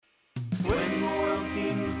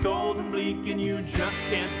seems cold and bleak and you just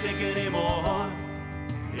can't take it anymore.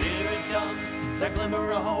 Here it comes, that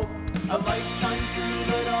glimmer of hope, a light shines through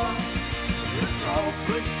the door. It's the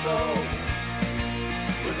hopeless show,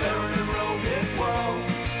 with Aaron and Rohit. Whoa,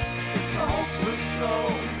 it's the hopeless show,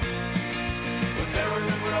 with Aaron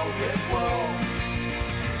and Rohit.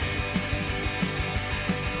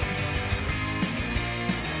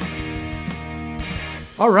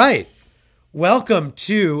 Whoa. All right. Welcome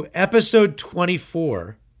to episode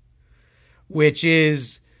 24, which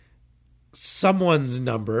is someone's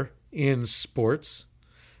number in sports.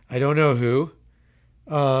 I don't know who.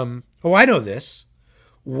 I know this.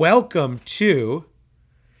 Welcome to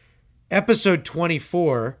episode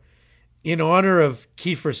 24 in honor of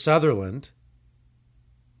Kiefer Sutherland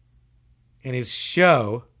and his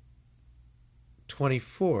show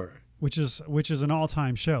 24. Which is an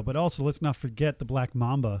all-time show, but also let's not forget the Black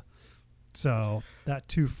Mamba. So that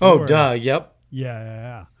 2-4. Oh, duh. Yep.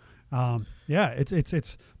 Yeah.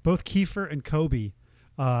 It's both Kiefer and Kobe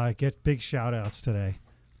get big shout outs today.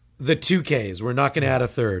 The 2Ks. We're not going to add a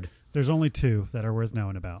third. There's only two that are worth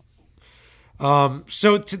knowing about.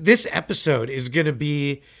 So this episode is going to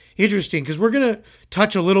be interesting because we're going to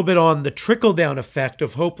touch a little bit on the trickle-down effect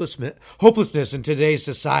of hopelessness in today's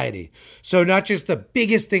society. So not just the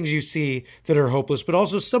biggest things you see that are hopeless, but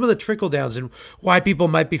also some of the trickle-downs and why people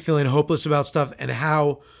might be feeling hopeless about stuff and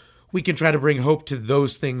how we can try to bring hope to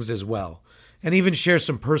those things as well. And even share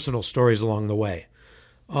some personal stories along the way.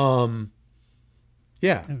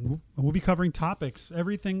 Yeah. And we'll be covering topics,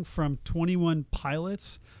 everything from 21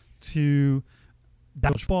 Pilots to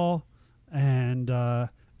dodgeball and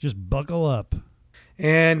just buckle up.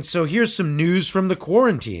 And so here's some news from the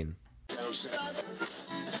quarantine.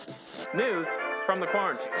 News from the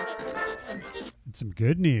quarantine. And some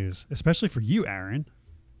good news, especially for you, Aaron.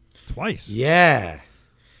 Twice. Yeah.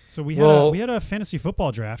 So we had a fantasy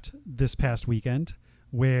football draft this past weekend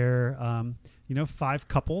where 5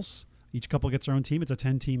 couples, each couple gets their own team. It's a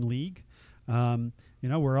 10-team league.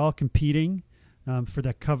 We're all competing for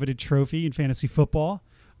that coveted trophy in fantasy football.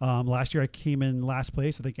 Last year I came in last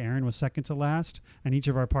place. I think Aaron was second to last, and each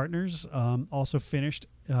of our partners also finished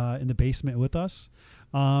in the basement with us.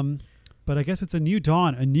 But I guess it's a new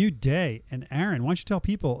dawn, a new day. And Aaron, why don't you tell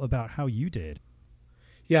people about how you did?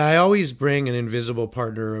 Yeah, I always bring an invisible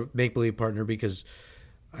partner, a make-believe partner, because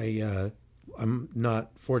I'm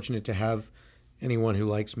not fortunate to have anyone who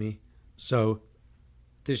likes me. So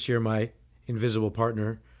this year my invisible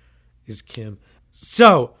partner is Kim.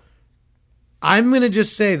 So I'm going to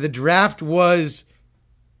just say the draft was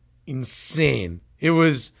insane. It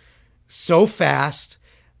was so fast.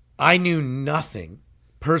 I knew nothing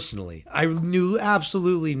personally. I knew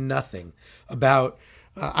absolutely nothing about.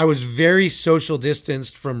 I was very social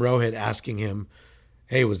distanced from Rohit, asking him,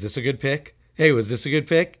 hey, was this a good pick? Hey, was this a good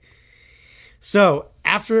pick? So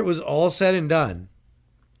after it was all said and done,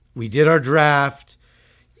 we did our draft.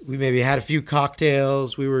 We maybe had a few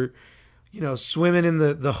cocktails. We were swimming in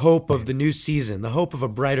the hope of the new season, the hope of a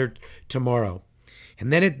brighter tomorrow.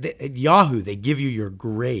 And then at Yahoo, they give you your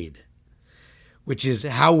grade, which is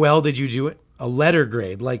how well did you do it? A letter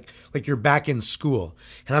grade, like you're back in school.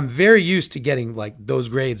 And I'm very used to getting like those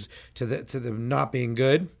grades to them not being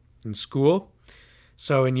good in school.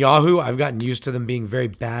 So in Yahoo, I've gotten used to them being very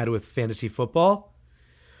bad with fantasy football.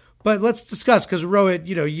 But let's discuss, because Rohit,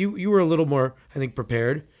 you were a little more, I think,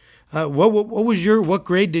 prepared. What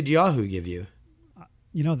grade did Yahoo give you?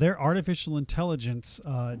 Their artificial intelligence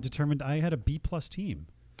determined I had a B+ team,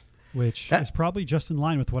 which is probably just in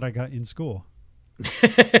line with what I got in school.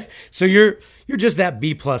 So you're just that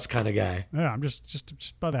B+ kind of guy. Yeah, I'm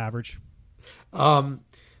just above average.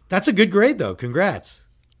 That's a good grade though. Congrats.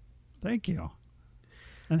 Thank you.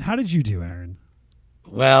 And how did you do, Aaron?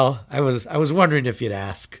 Well, I was wondering if you'd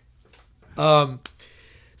ask.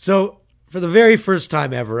 So for the very first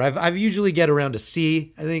time ever, I've usually get around a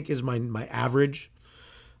C, I think is my average.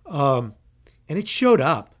 And it showed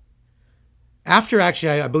up after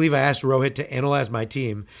actually, I believe I asked Rohit to analyze my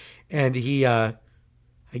team, and he, I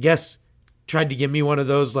guess, tried to give me one of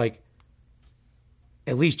those, like,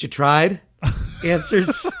 at least you tried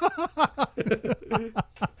answers.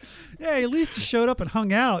 Hey, at least you showed up and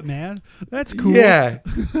hung out, man. That's cool. Yeah.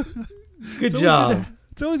 Good job.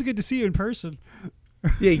 It's always good to see you in person.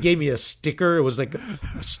 Yeah, he gave me a sticker. It was like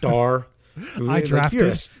a star. I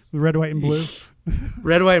drafted red, white, and blue.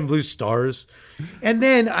 Red, white, and blue stars. And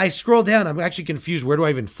then I scroll down. I'm actually confused. Where do I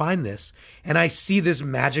even find this? And I see this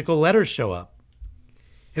magical letter show up.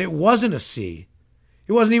 And it wasn't a C.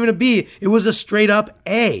 It wasn't even a B. It was a straight up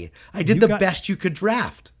A. I did the best you could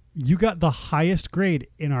draft. You got the highest grade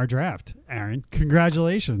in our draft, Aaron.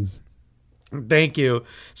 Congratulations. Thank you.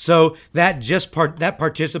 So that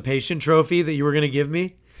participation trophy that you were going to give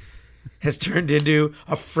me has turned into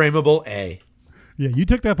a frameable A. Yeah, you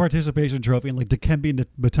took that participation trophy and like Dikembe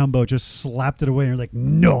Mutombo just slapped it away and you're like,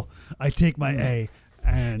 no, I take my A.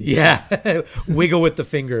 And yeah, wiggle with the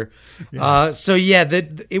finger. Yes. So yeah,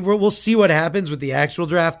 we'll see what happens with the actual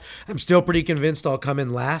draft. I'm still pretty convinced I'll come in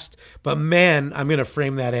last, but man, I'm going to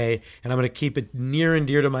frame that A and I'm going to keep it near and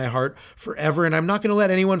dear to my heart forever. And I'm not going to let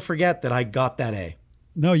anyone forget that I got that A.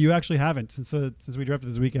 No, you actually haven't. Since we drafted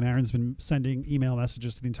this weekend, Aaron's been sending email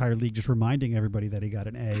messages to the entire league, just reminding everybody that he got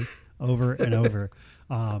an A over and over.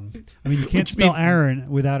 I mean, you can't spell Aaron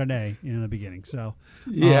without an A in the beginning. So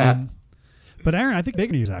yeah. But Aaron, I think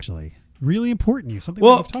big news, actually. Really important news. Something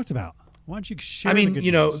that we've talked about. Why don't you share the good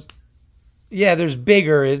news? Yeah, there's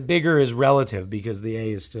bigger. Bigger is relative because the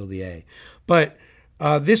A is still the A. But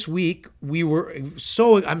this week, I'm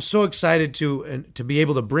so excited to be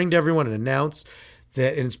able to bring to everyone and announce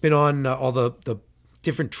that, and it's been on all the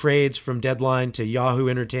different trades from Deadline to Yahoo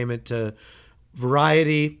Entertainment to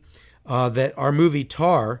Variety, that our movie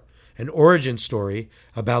Tar, an origin story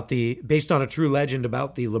based on a true legend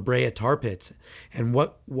about the La Brea tar pits and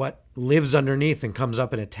what lives underneath and comes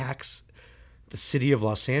up and attacks the city of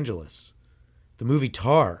Los Angeles. The movie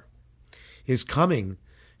Tar is coming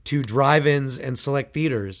to drive-ins and select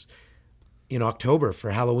theaters in October for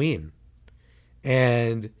Halloween.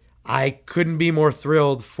 And I couldn't be more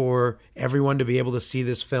thrilled for everyone to be able to see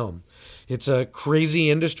this film. It's a crazy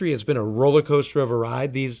industry. It's been a roller coaster of a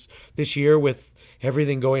ride this year with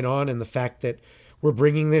everything going on, and the fact that we're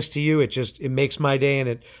bringing this to you, it makes my day, and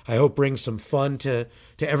it, I hope, brings some fun to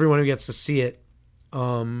everyone who gets to see it,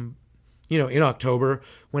 in October,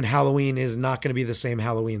 when Halloween is not going to be the same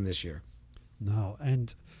Halloween this year. No,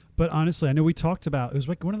 but honestly, I know we talked about, it was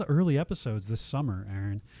like one of the early episodes this summer,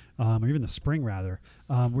 Aaron, or even the spring rather.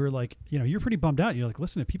 We were like, you're pretty bummed out. You're like,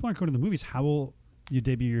 listen, if people aren't going to the movies, how will you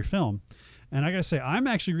debut your film? And I got to say, I'm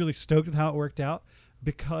actually really stoked with how it worked out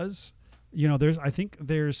because, there's,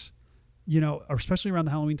 especially around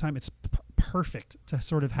the Halloween time, it's perfect to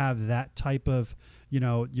sort of have that type of,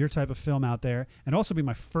 your type of film out there, and also be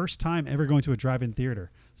my first time ever going to a drive-in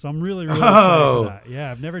theater. So I'm really, really excited for that.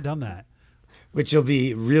 Yeah, I've never done that. Which will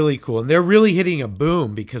be really cool. And they're really hitting a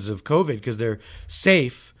boom because of COVID, because they're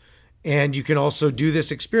safe. And you can also do this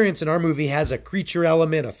experience. And our movie has a creature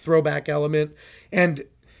element, a throwback element. And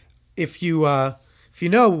if you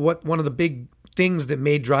know what one of the big things that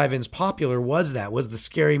made drive-ins popular was the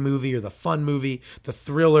scary movie or the fun movie, the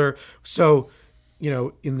thriller. So,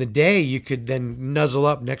 in the day, you could then nuzzle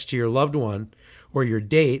up next to your loved one or your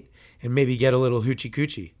date and maybe get a little hoochie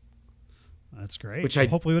coochie. That's great.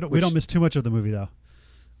 Hopefully we don't miss too much of the movie, though.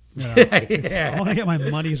 I want to get my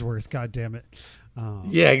money's worth. God damn it.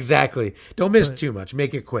 Yeah, exactly. Don't miss too much.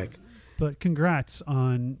 Make it quick. But congrats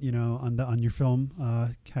on your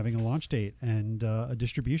film having a launch date and a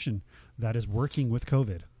distribution that is working with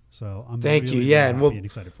COVID. So I'm Thank really, you. Yeah, really happy and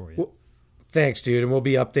excited for you. Thanks, dude. And we'll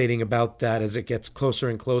be updating about that as it gets closer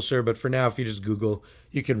and closer. But for now, if you just Google,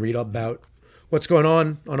 you can read about what's going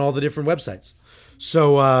on all the different websites.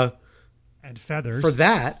 So. And feathers. For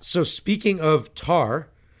that, so speaking of Tar,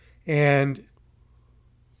 and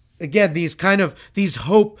again, these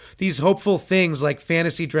hopeful things like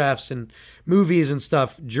fantasy drafts and movies and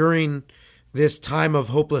stuff during this time of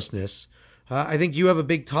hopelessness, I think you have a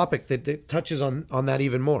big topic that touches on that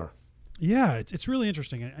even more. Yeah, it's really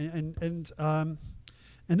interesting, and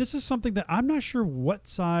this is something that I'm not sure what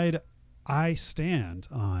side I stand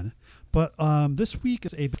on, but this week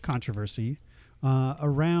is a controversy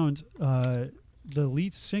around the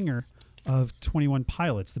lead singer of 21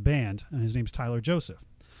 Pilots, the band, and his name's Tyler Joseph.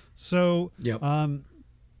 So yep.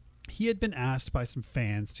 He had been asked by some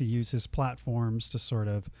fans to use his platforms to sort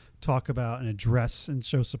of talk about and address and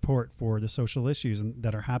show support for the social issues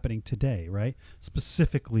that are happening today, right?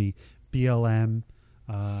 Specifically BLM,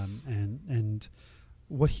 and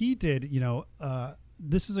what he did,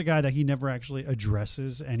 this is a guy that he never actually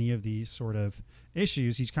addresses any of these sort of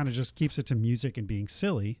issues. He's kind of just keeps it to music and being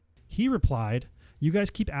silly. He replied, "You guys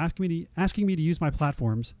keep asking me to use my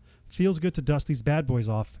platforms. Feels good to dust these bad boys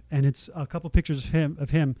off." And it's a couple pictures of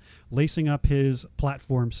him lacing up his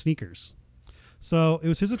platform sneakers. So it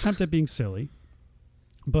was his attempt at being silly,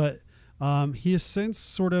 but he has since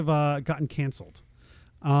sort of gotten canceled.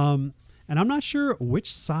 And I'm not sure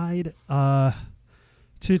which side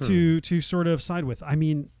to sort of side with. I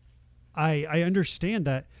mean, I understand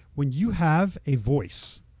that when you have a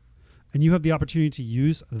voice and you have the opportunity to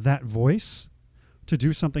use that voice to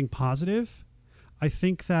do something positive, I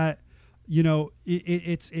think that,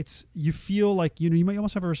 it's you feel like, you might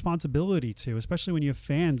almost have a responsibility to, especially when you have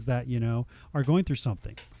fans that, are going through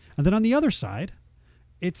something. And then on the other side,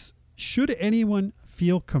 it's, should anyone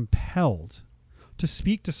feel compelled to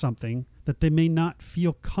speak to something that they may not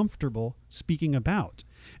feel comfortable speaking about?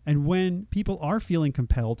 And when people are feeling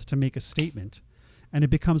compelled to make a statement and it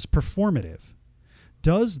becomes performative,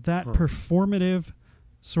 does that performative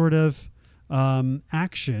sort of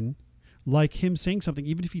action, like him saying something,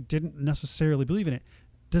 even if he didn't necessarily believe in it,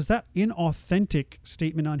 does that inauthentic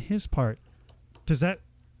statement on his part, does that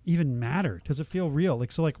even matter? Does it feel real?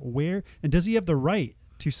 Where, and does he have the right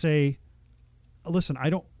to say, listen,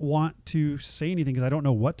 I don't want to say anything because I don't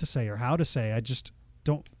know what to say or how to say. I just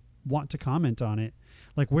don't want to comment on it.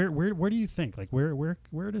 Where do you think? Where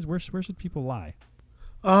should people lie?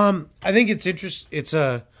 I think it's interesting. It's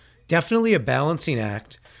definitely a balancing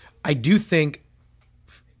act. I do think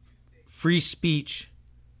free speech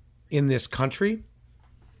in this country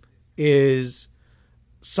is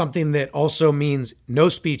something that also means no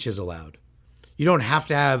speech is allowed. You don't have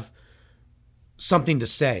to have something to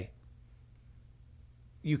say.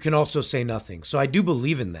 You can also say nothing. So I do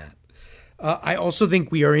believe in that. I also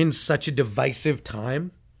think we are in such a divisive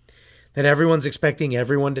time that everyone's expecting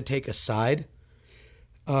everyone to take a side.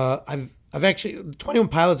 I've actually, 21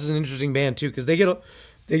 Pilots is an interesting band too, because they get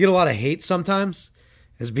a lot of hate sometimes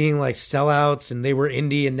as being like sellouts, and they were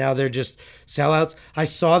indie and now they're just sellouts. I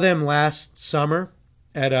saw them last summer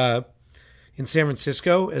at in San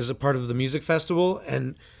Francisco as a part of the music festival,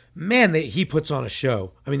 and man, he puts on a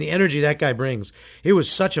show. I mean, the energy that guy brings, it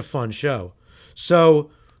was such a fun show.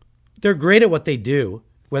 So they're great at what they do,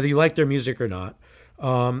 whether you like their music or not.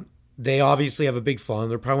 They obviously have a big following.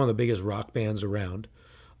 They're probably one of the biggest rock bands around.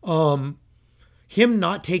 Him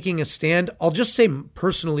not taking a stand, I'll just say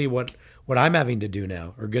personally what I'm having to do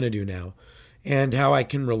now, or going to do now, and how I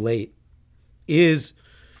can relate is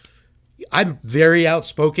I'm very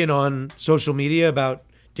outspoken on social media about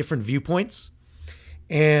different viewpoints.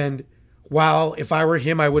 And while if I were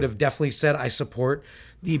him, I would have definitely said I support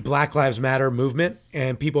the Black Lives Matter movement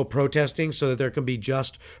and people protesting so that there can be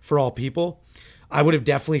just for all people. I would have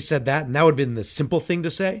definitely said that, and that would have been the simple thing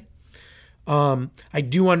to say. I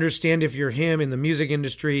do understand if you're him in the music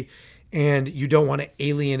industry and you don't want to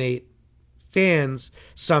alienate fans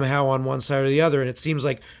somehow on one side or the other. And it seems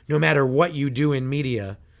like no matter what you do in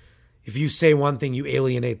media, if you say one thing, you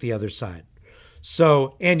alienate the other side.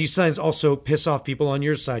 So, and you sometimes also piss off people on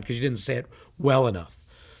your side because you didn't say it well enough.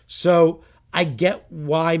 So I get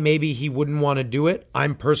why maybe he wouldn't want to do it.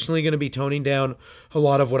 I'm personally going to be toning down a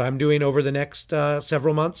lot of what I'm doing over the next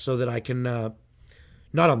several months so that I can,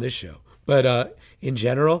 not on this show, but in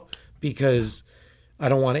general, because I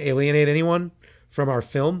don't want to alienate anyone from our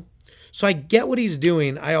film. So I get what he's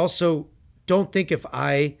doing. I also don't think if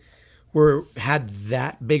I had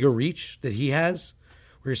that big a reach that he has,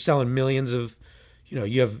 where you're selling millions of,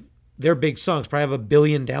 you have their big songs probably have 1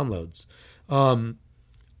 billion downloads.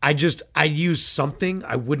 I use something.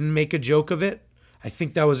 I wouldn't make a joke of it. I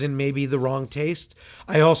think that was in maybe the wrong taste.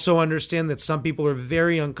 I also understand that some people are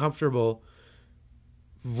very uncomfortable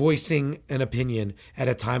voicing an opinion at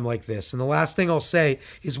a time like this. And the last thing I'll say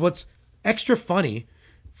is what's extra funny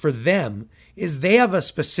for them is they have a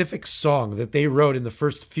specific song that they wrote in the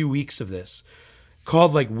first few weeks of this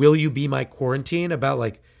called Will You Be My Quarantine,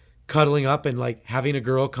 about cuddling up and having a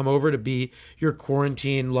girl come over to be your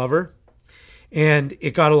quarantine lover. And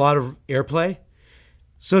it got a lot of airplay.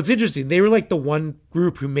 So it's interesting. They were the one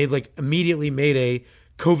group who immediately made a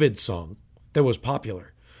COVID song that was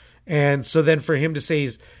popular. And so then for him to say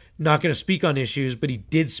he's not going to speak on issues, but he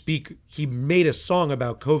did speak, he made a song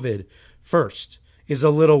about COVID first, is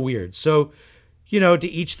a little weird. So, to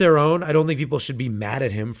each their own. I don't think people should be mad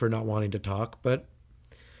at him for not wanting to talk, but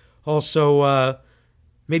also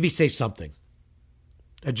maybe say something.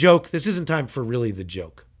 A joke. This isn't time for really the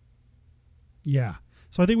joke. Yeah.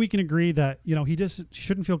 So I think we can agree that, he just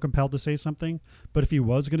shouldn't feel compelled to say something, but if he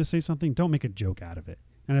was going to say something, don't make a joke out of it.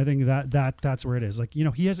 And I think that's where it is.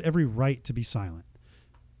 He has every right to be silent,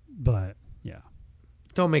 but yeah.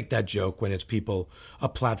 Don't make that joke when it's people a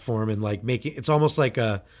platform and making, it's almost like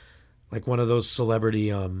one of those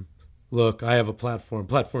celebrity, look, I have a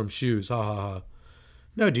platform shoes. Ha ha ha.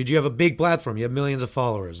 No, dude, you have a big platform. You have millions of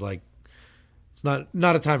followers. It's not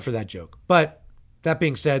a time for that joke. But that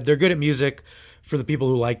being said, they're good at music. For the people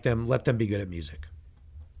who like them, let them be good at music.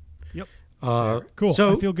 Yep. Cool.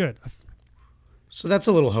 So, I feel good. So that's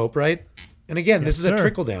a little hope, right? And again, Yes, this is sir. a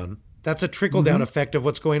trickle down. That's a trickle down effect of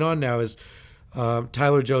what's going on now is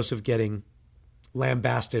Tyler Joseph getting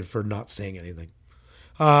lambasted for not saying anything.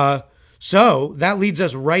 So that leads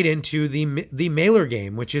us right into the mailer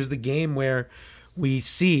game, which is the game where we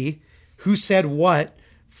see who said what,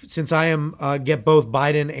 since I get both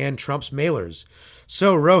Biden and Trump's mailers.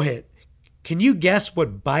 So Rohit, can you guess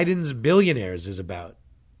what Biden's billionaires is about?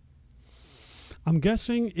 I'm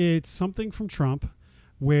guessing it's something from Trump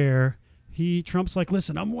where Trump's like,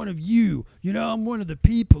 listen, I'm one of you. You know, I'm one of the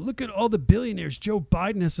people. Look at all the billionaires Joe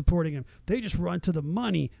Biden is supporting him. They just run to the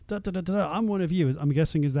money. Da, da, da, da, da. I'm one of you. I'm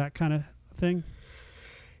guessing is that kind of thing?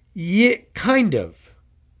 Yeah, kind of.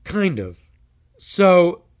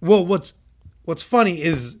 So, well, what's funny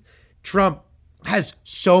is Trump has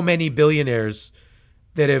so many billionaires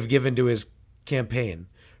that have given to his campaign,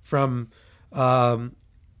 from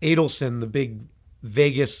Adelson, the big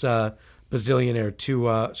Vegas bazillionaire,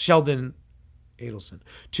 to Sheldon Adelson,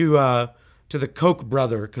 to the Koch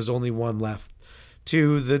brother, because only one left,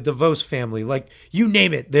 to the DeVos family. Like, you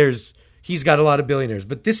name it, he's got a lot of billionaires.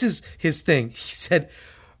 But this is his thing. He said,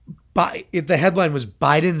 the headline was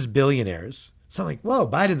Biden's billionaires. So I'm like, whoa,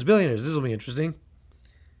 Biden's billionaires. This will be interesting.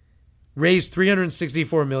 Raised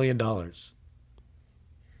 $364 million.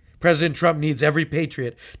 President Trump needs every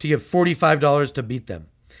patriot to give $45 to beat them.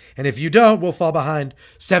 And if you don't, we'll fall behind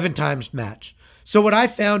 7 times match. So what I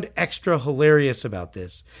found extra hilarious about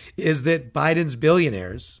this is that Biden's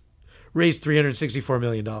billionaires raised $364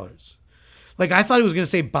 million. Like, I thought he was going to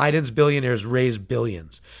say Biden's billionaires raised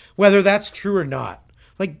billions. Whether that's true or not,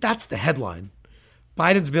 like, that's the headline.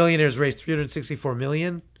 Biden's billionaires raised $364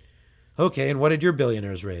 million. Okay, and what did your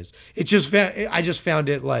billionaires raise? I just found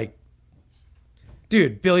it like,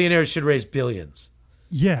 dude, billionaires should raise billions.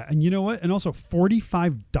 Yeah, and you know what? And also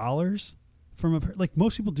 $45 from like,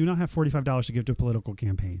 most people do not have $45 to give to a political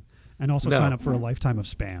campaign, and also sign up for a lifetime of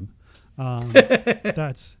spam.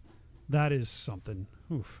 That is something.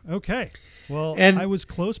 Oof. Okay. Well, and I was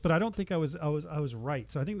close, but I don't think I was right.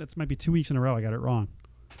 So I think that's might be 2 weeks in a row I got it wrong.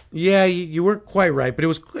 Yeah, you weren't quite right, but it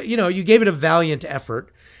was, you gave it a valiant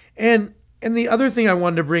effort. And the other thing I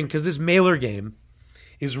wanted to bring, because this mailer game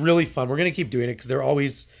is really fun. We're going to keep doing it because they're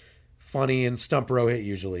always funny and stump Rohit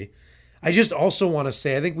usually. I just also want to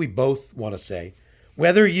say, I think we both want to say,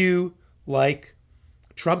 whether you like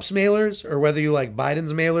Trump's mailers or whether you like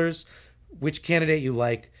Biden's mailers, which candidate you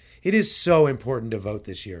like, it is so important to vote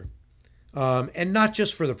this year. And not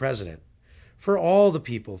just for the president, for all the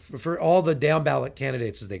people, for all the down ballot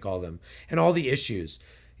candidates, as they call them, and all the issues.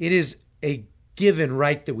 It is a given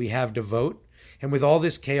right that we have to vote. And with all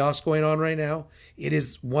this chaos going on right now, it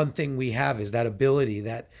is one thing we have, is that ability,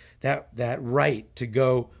 that right to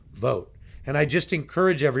go vote. And I just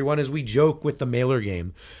encourage everyone, as we joke with the mailer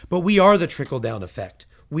game, but we are the trickle down effect.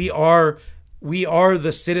 We are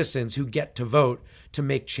the citizens who get to vote to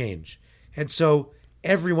make change. And so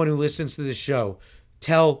everyone who listens to this show,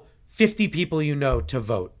 tell 50 people you know to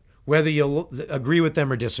vote, whether you'll agree with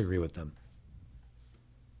them or disagree with them.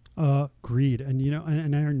 Agreed. And,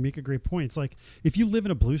 and Aaron, make a great point. It's like, if you live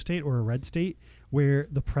in a blue state or a red state where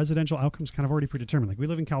the presidential outcome's kind of already predetermined, like we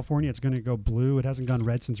live in California, it's going to go blue. It hasn't gone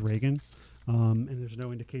red since Reagan. And there's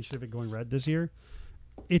no indication of it going red this year.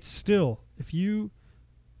 It's still, if you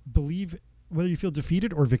believe, whether you feel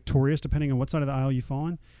defeated or victorious, depending on what side of the aisle you fall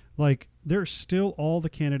on, like, there's still all the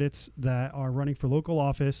candidates that are running for local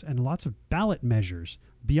office and lots of ballot measures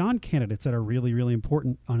beyond candidates that are really, really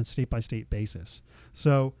important on a state-by-state basis.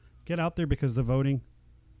 So get out there, because the voting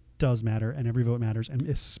does matter and every vote matters, and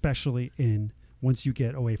especially once you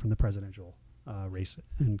get away from the presidential race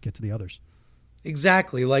and get to the others.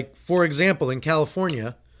 Exactly. Like, for example, in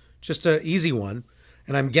California, just an easy one,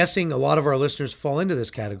 and I'm guessing a lot of our listeners fall into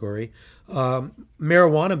this category,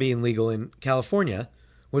 marijuana being legal in California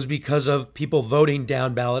was because of people voting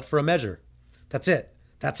down ballot for a measure. That's it.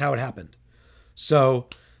 That's how it happened. So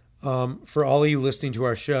for all of you listening to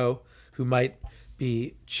our show who might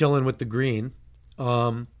be chilling with the green,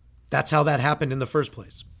 that's how that happened in the first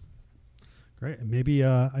place. Great. And maybe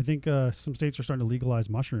I think some states are starting to legalize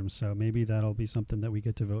mushrooms, so maybe that'll be something that we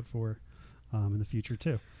get to vote for in the future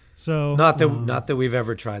too. So not that we've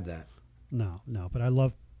ever tried that. No, but I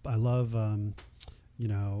love button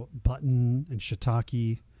and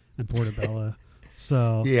shiitake and portobello.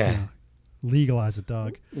 So yeah, legalize it,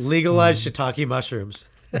 dog. Legalize shiitake mushrooms.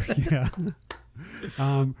 Yeah.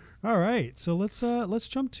 All right. So let's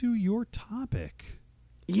jump to your topic.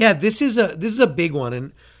 Yeah, this is a big one,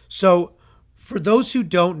 and so for those who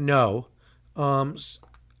don't know, there's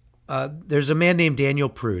a man named Daniel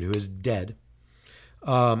Prude who is dead.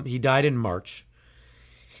 He died in March.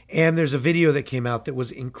 And there's a video that came out that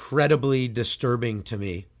was incredibly disturbing to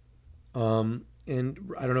me. And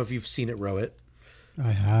I don't know if you've seen it, Rohit.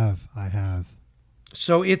 I have.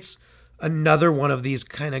 So it's another one of these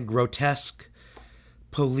kind of grotesque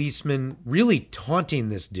policemen really taunting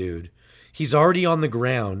this dude. He's already on the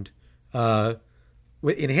ground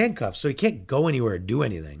in handcuffs, so he can't go anywhere or do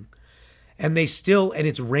anything. And and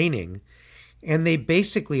it's raining. And they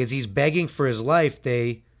basically, as he's begging for his life,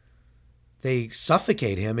 they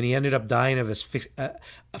suffocate him, and he ended up dying of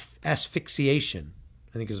asphyxiation,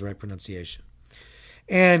 I think is the right pronunciation.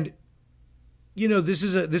 And,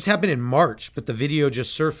 this happened in March, but the video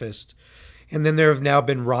just surfaced. And then there have now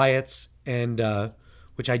been riots, and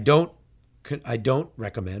which I don't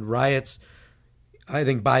recommend. Riots, I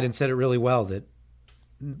think Biden said it really well, that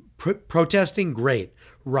protesting, great.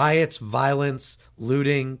 Riots, violence,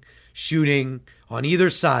 looting, shooting on either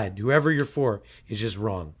side, whoever you're for, is just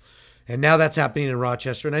wrong. And now that's happening in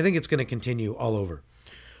Rochester, and I think it's going to continue all over.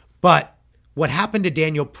 But what happened to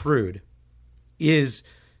Daniel Prude is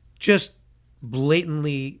just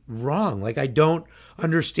blatantly wrong. Like, I don't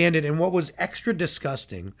understand it. And what was extra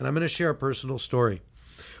disgusting, and I'm going to share a personal story.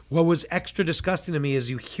 What was extra disgusting to me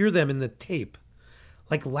is you hear them in the tape,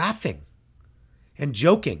 like laughing and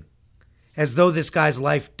joking, as though this guy's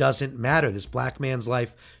life doesn't matter. This black man's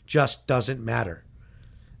life just doesn't matter.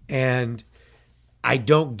 And I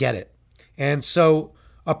don't get it. And so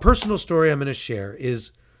a personal story I'm going to share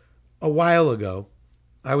is a while ago,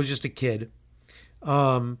 I was just a kid.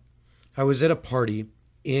 I was at a party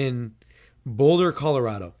in Boulder,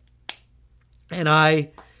 Colorado. And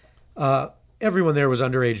everyone there was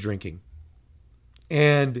underage drinking.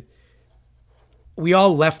 And we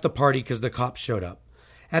all left the party because the cops showed up.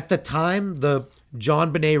 At the time, the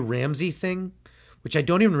John Benet Ramsey thing, which I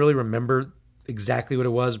don't even really remember exactly what it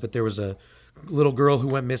was, but there was a little girl who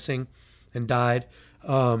went missing and died,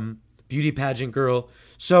 beauty pageant girl.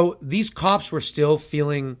 So these cops were still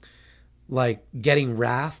feeling like getting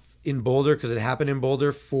wrath in Boulder because it happened in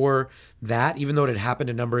Boulder for that, even though it had happened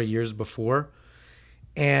a number of years before.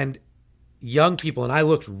 And young people, and I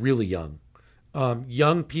looked really young,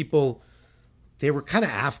 young people, they were kind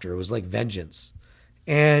of after. It was like vengeance.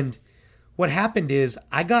 And what happened is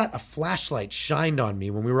I got a flashlight shined on me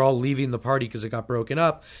when we were all leaving the party because it got broken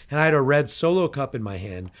up. And I had a red Solo cup in my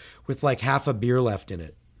hand with like half a beer left in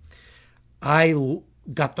it. I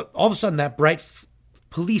got all of a sudden that bright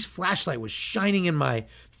police flashlight was shining in my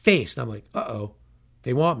face. And I'm like, uh-oh,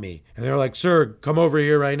 they want me. And they're like, sir, come over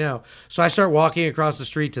here right now. So I start walking across the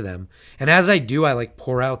street to them. And as I do, I like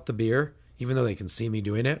pour out the beer, even though they can see me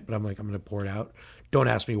doing it. But I'm like, I'm going to pour it out. Don't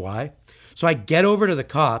ask me why. So I get over to the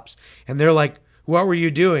cops and they're like, what were you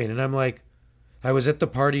doing? And I'm like, I was at the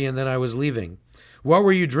party and then I was leaving. What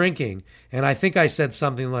were you drinking? And I think I said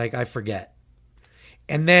something like, I forget.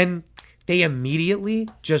 And then they immediately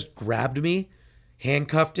just grabbed me,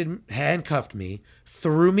 handcuffed me,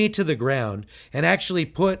 threw me to the ground, and actually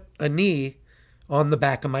put a knee on the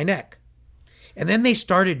back of my neck. And then they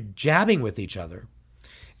started jabbing with each other.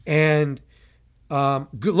 And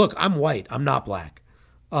look, I'm white. I'm not black.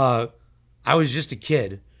 I was just a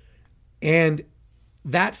kid. And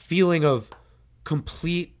that feeling of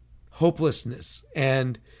complete hopelessness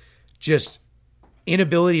and just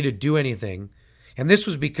inability to do anything. And this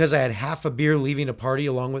was because I had half a beer leaving a party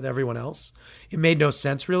along with everyone else. It made no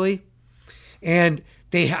sense, really. And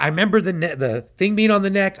I remember the thing being on the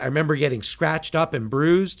neck. I remember getting scratched up and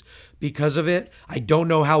bruised because of it. I don't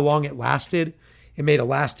know how long it lasted. It made a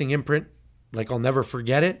lasting imprint. Like, I'll never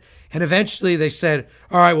forget it. And eventually they said,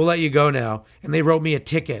 all right, we'll let you go now. And they wrote me a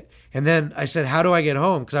ticket. And then I said, how do I get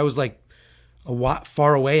home? Because I was like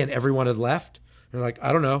far away and everyone had left. They're like,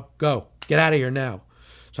 I don't know. Go. Get out of here now.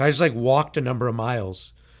 So I just like walked a number of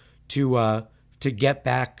miles to get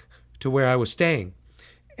back to where I was staying.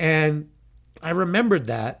 And I remembered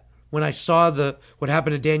that when I saw what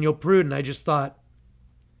happened to Daniel Prude. And I just thought,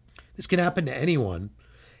 this can happen to anyone.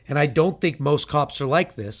 And I don't think most cops are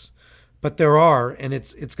like this. But there are, and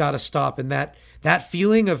it's got to stop. And that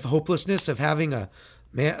feeling of hopelessness of having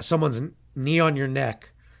someone's knee on your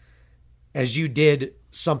neck as you did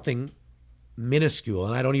something minuscule,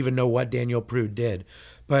 and I don't even know what Daniel Prude did,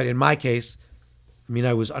 but in my case, I mean,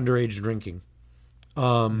 I was underage drinking.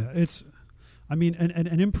 An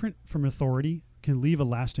imprint from authority can leave a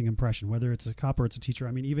lasting impression, whether it's a cop or it's a teacher.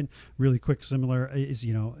 I mean, even really quick, similar is,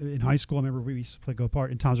 in high school, I remember we used to go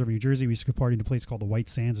party in Toms River, New Jersey. We used to go party in a place called the White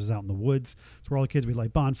Sands. It was out in the woods. It's where all the kids, we'd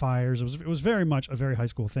light bonfires. It was very much a very high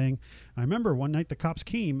school thing. I remember one night the cops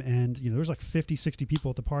came and, there was like 50, 60 people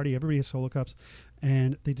at the party. Everybody has Solo cups.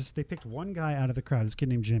 And they picked one guy out of the crowd, this kid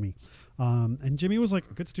named Jimmy. And Jimmy was like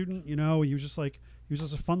a good student, he was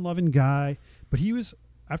just a fun loving guy, but he was,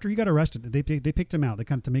 after he got arrested, they picked him out. They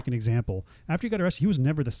kind of to make an example. After he got arrested, he was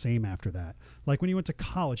never the same after that. Like when he went to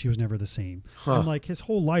college, he was never the same. And like his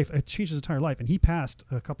whole life, it changed his entire life. And he passed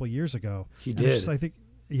a couple of years ago. He did. Just, I think,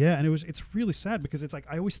 yeah. And it's really sad because it's like,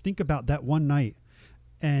 I always think about that one night.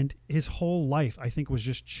 And his whole life, I think, was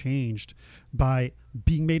just changed by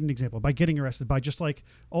being made an example, by getting arrested, by just like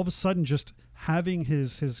all of a sudden just having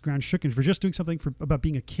his ground shooken for just doing something about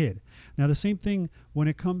being a kid. Now, the same thing when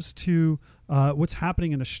it comes to what's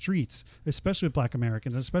happening in the streets, especially with Black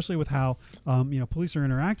Americans, especially with how police are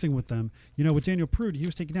interacting with them. With Daniel Prude, he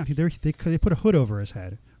was taken down. They put a hood over his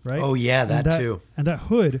head, right? Oh yeah, that too. And that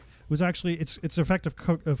hood was actually it's the effect of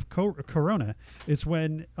corona. It's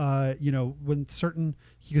when when certain,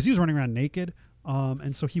 because he was running around naked.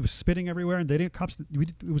 And so he was spitting everywhere, and it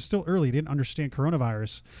was still early. They didn't understand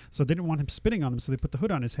coronavirus, so they didn't want him spitting on them, so they put the hood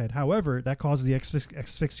on his head. However, that caused the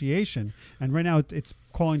asphyxiation, and right now it's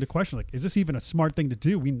calling to question, like, is this even a smart thing to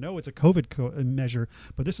do? We know it's a COVID measure,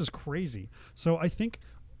 but this is crazy. So I think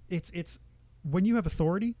it's when you have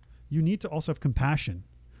authority, you need to also have compassion,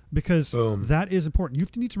 because that is important. You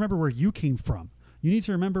need to remember where you came from. You need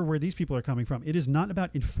to remember where these people are coming from. It is not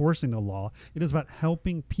about enforcing the law. It is about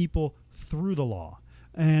helping people through the law.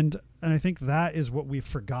 And I think that is what we've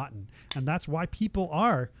forgotten. And that's why people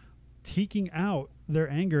are taking out their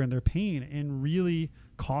anger and their pain in really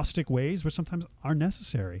caustic ways, which sometimes are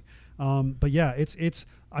necessary. But yeah, it's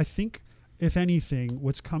I think, if anything,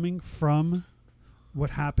 what's coming from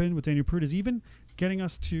what happened with Daniel Prude is even getting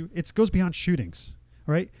us to, it goes beyond shootings,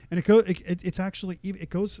 right? And it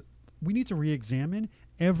goes, we need to re-examine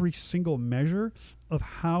every single measure of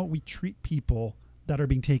how we treat people that are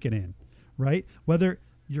being taken in, right? Whether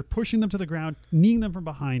you're pushing them to the ground, kneeing them from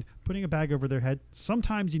behind, putting a bag over their head.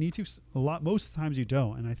 Sometimes you need to, most times you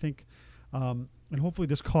don't. And I think, and hopefully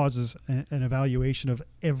this causes an evaluation of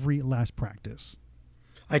every last practice.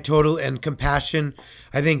 And compassion.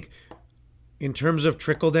 I think in terms of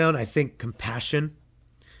trickle down, I think compassion,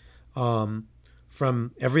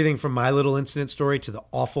 from everything from my little incident story to the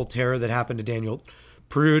awful terror that happened to Daniel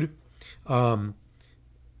Prude.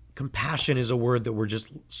 Compassion is a word that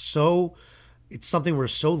it's something we're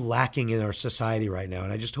so lacking in our society right now.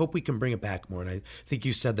 And I just hope we can bring it back more. And I think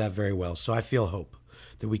you said that very well. So I feel hope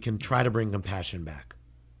that we can try to bring compassion back.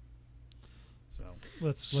 So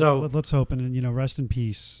let's hope. And, rest in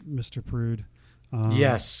peace, Mr. Prude.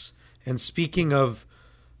 Yes. And speaking of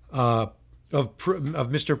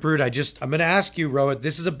Mr. Prude, I'm going to ask you, Rohit,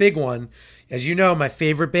 this is a big one. As you know, my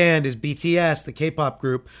favorite band is BTS, the K-pop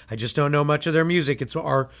group. I just don't know much of their music.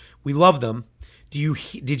 We love them.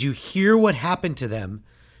 Did you hear what happened to them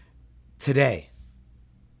today?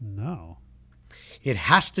 No. It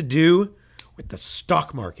has to do with the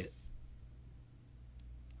stock market.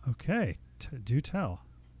 Okay, do tell.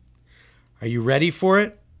 Are you ready for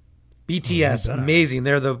it? BTS, amazing.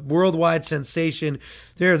 They're the worldwide sensation.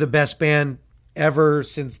 They're the best band ever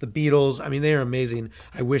since the Beatles. I mean, they are amazing.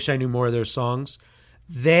 I wish I knew more of their songs.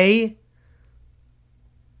 They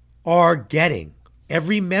are getting,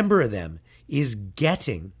 every member of them is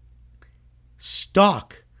getting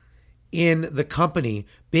stock in the company,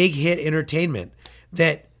 Big Hit Entertainment,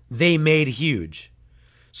 that they made huge.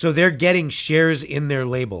 So they're getting shares in their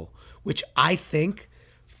label, which I think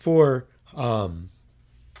for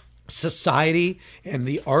society and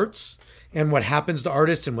the arts and what happens to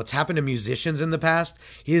artists and what's happened to musicians in the past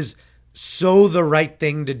is so the right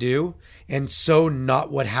thing to do, and so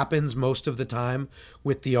not what happens most of the time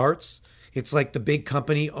with the arts. It's like the big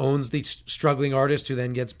company owns the struggling artist who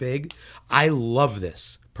then gets big. I love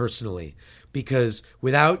this personally, because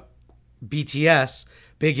without BTS,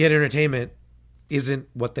 Big Hit Entertainment isn't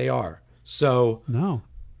what they are. So no,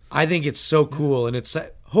 I think it's so cool, and it's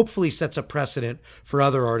hopefully sets a precedent for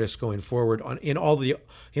other artists going forward in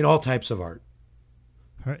all types of art.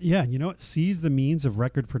 Yeah, it sees the means of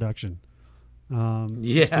record production.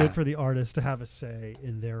 It's good for the artists to have a say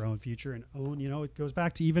in their own future and own. It goes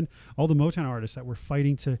back to even all the Motown artists that were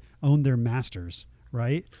fighting to own their masters,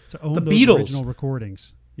 right? To own the those Beatles. Original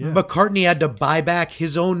recordings. Yeah. McCartney had to buy back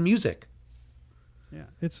his own music. Yeah,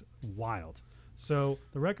 it's wild. So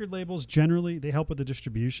the record labels generally, they help with the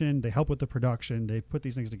distribution, they help with the production, they put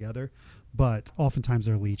these things together, but oftentimes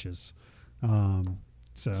they're leeches.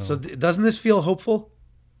 So doesn't this feel hopeful?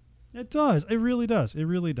 It does. It really does. It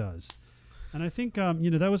really does. And I think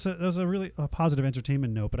that was a really positive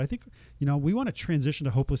entertainment note. But I think we want to transition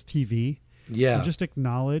to Hopeless TV. Yeah. And just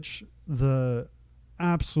acknowledge the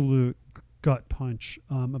absolute gut punch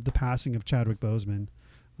of the passing of Chadwick Boseman.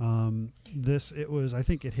 I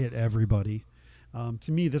think it hit everybody.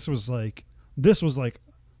 To me, this was like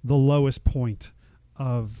the lowest point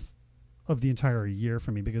of of the entire year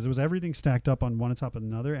for me, because it was everything stacked up on one on top of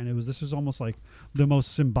another, and this was almost like the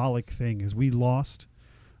most symbolic thing, is we lost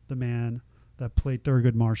the man that played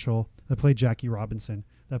Thurgood Marshall, that played Jackie Robinson,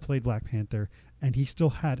 that played Black Panther, and he still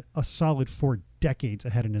had a solid 4 decades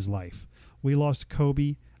ahead in his life. We lost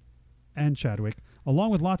Kobe and Chadwick,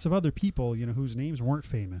 along with lots of other people, whose names weren't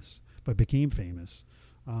famous but became famous.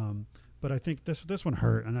 But I think this one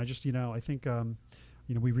hurt, and I just, I think,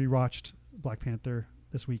 we rewatched Black Panther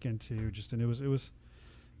this weekend too, and it was,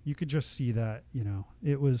 you could just see that,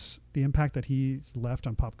 it was the impact that he's left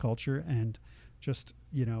on pop culture, and just,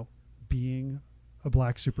 being a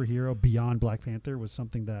black superhero beyond Black Panther was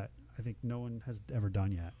something that I think no one has ever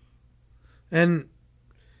done yet. And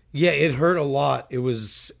yeah, it hurt a lot. It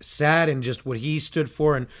was sad, and just what he stood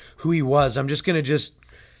for and who he was. I'm just going to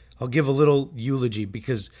I'll give a little eulogy,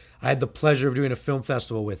 because I had the pleasure of doing a film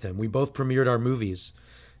festival with him. We both premiered our movies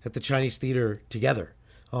at the Chinese Theater together.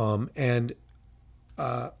 So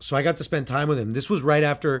I got to spend time with him. This was right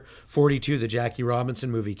after 42, the Jackie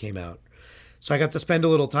Robinson movie, came out. So I got to spend a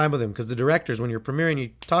little time with him, because the directors, when you're premiering,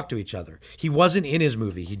 you talk to each other. He wasn't in his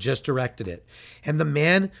movie. He just directed it. And the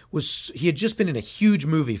man he had just been in a huge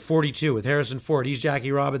movie, 42, with Harrison Ford. He's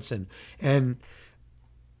Jackie Robinson. And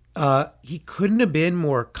he couldn't have been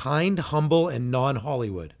more kind, humble, and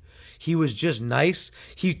non-Hollywood. He was just nice.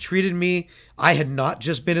 He treated me, I had not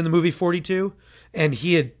just been in the movie 42, and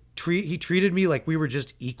he treated me like we were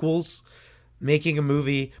just equals, making a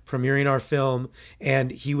movie, premiering our film,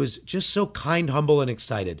 and he was just so kind, humble, and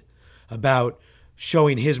excited about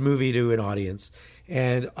showing his movie to an audience.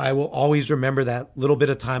 And I will always remember that little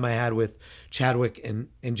bit of time I had with Chadwick, and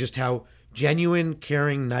just how genuine,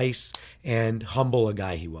 caring, nice, and humble a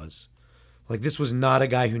guy he was. Like, this was not a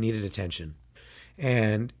guy who needed attention,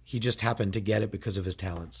 and he just happened to get it because of his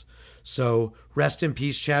talents. So rest in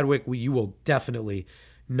peace, Chadwick. You will definitely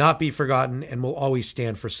not be forgotten, and will always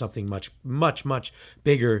stand for something much, much, much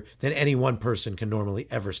bigger than any one person can normally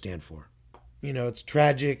ever stand for. It's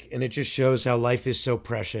tragic, and it just shows how life is so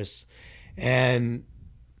precious. And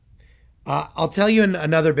I'll tell you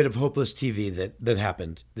another bit of hopeless TV that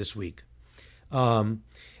happened this week.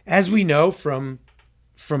 As we know from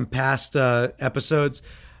past episodes,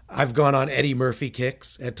 I've gone on Eddie Murphy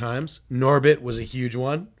kicks at times. Norbit was a huge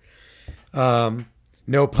one.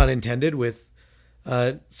 No pun intended, with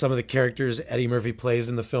some of the characters Eddie Murphy plays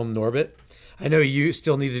in the film Norbit. I know you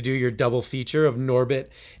still need to do your double feature of Norbit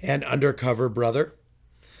and Undercover Brother.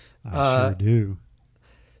 I sure do.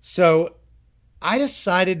 So I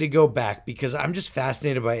decided to go back, because I'm just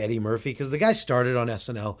fascinated by Eddie Murphy, because the guy started on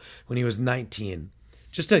SNL when he was 19.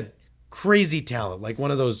 Just a crazy talent, like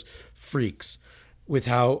one of those freaks with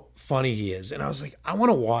how funny he is. And I was like, I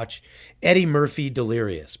want to watch Eddie Murphy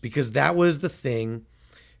Delirious, because that was the thing,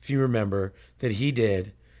 if you remember, that he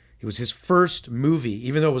did. It was his first movie,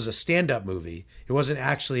 even though it was a stand-up movie. It wasn't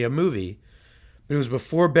actually a movie, but it was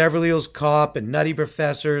before Beverly Hills Cop and Nutty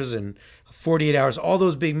Professors and 48 Hours, all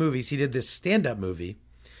those big movies. He did this stand-up movie,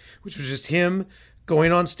 which was just him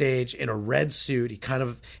going on stage in a red suit. He kind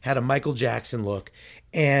of had a Michael Jackson look,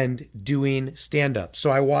 and doing stand-up.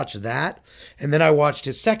 So I watched that, and then I watched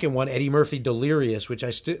his second one, Eddie Murphy Delirious, which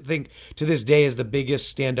I think to this day is the biggest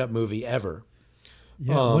stand-up movie ever.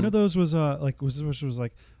 Yeah, one of those was like,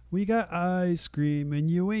 we got ice cream and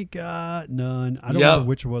you ain't got none. I don't remember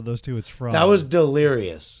which one of those two it's from. That was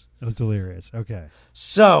Delirious. That was Delirious. Okay.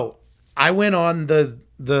 So I went on the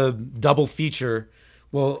double feature.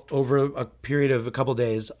 Well, over a period of a couple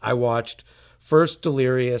days, I watched first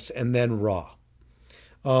Delirious and then Raw.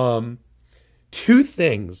 Two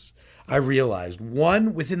things I realized.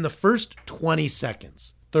 One, within the first 20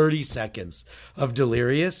 seconds, 30 seconds of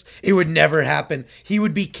Delirious, it would never happen. He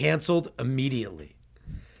would be canceled immediately.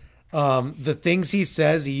 The things he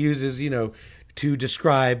says, he uses, to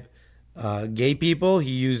describe gay people.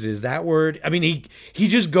 He uses that word. I mean, he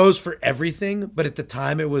just goes for everything, but at the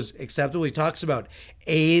time it was acceptable. He talks about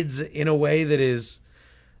AIDS in a way that is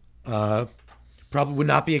probably would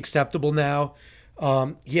not be acceptable now.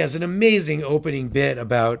 He has an amazing opening bit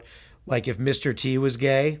about, like, if Mr. T was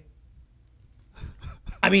gay.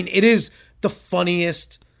 I mean, it is the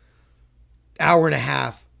funniest hour and a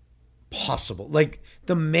half possible. Like,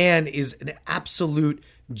 the man is an absolute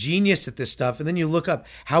genius at this stuff. And then you look up,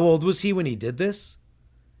 how old was he when he did this?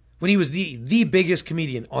 When he was the biggest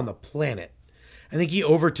comedian on the planet. I think he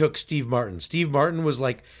overtook Steve Martin. Steve Martin was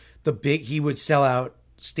like he would sell out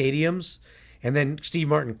stadiums. And then Steve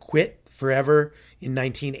Martin quit forever in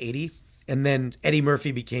 1980. And then Eddie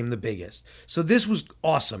Murphy became the biggest. So this was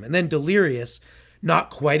awesome. And then Delirious, not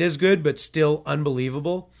quite as good, but still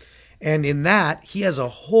unbelievable. And in that, he has a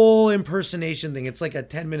whole impersonation thing. It's like a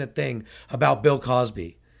 10-minute thing about Bill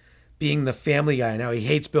Cosby being the Family Guy. Now he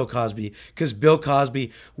hates Bill Cosby because Bill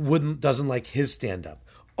Cosby doesn't like his stand-up.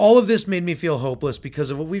 All of this made me feel hopeless because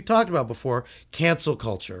of what we've talked about before, cancel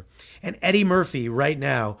culture. And Eddie Murphy right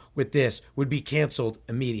now with this would be canceled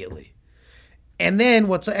immediately. And then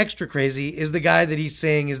what's extra crazy is the guy that he's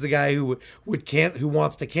saying is the guy who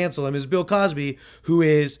wants to cancel him is Bill Cosby, who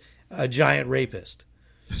is a giant rapist.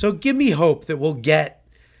 So give me hope that we'll get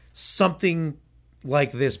something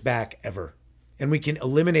like this back ever. And we can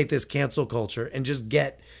eliminate this cancel culture and just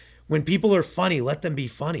when people are funny, let them be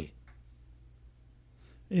funny.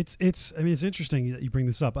 It's interesting that you bring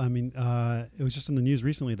this up. I mean, it was just in the news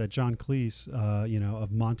recently that John Cleese,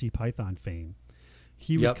 of Monty Python fame,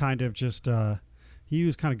 he was kind of just, he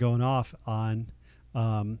was kind of going off on,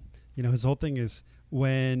 his whole thing is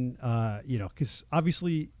when, because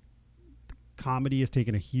obviously comedy has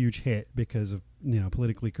taken a huge hit because of,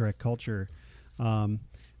 politically correct culture.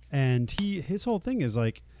 And his whole thing is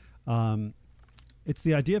like, it's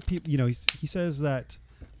the idea of people, he says that,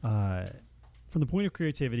 from the point of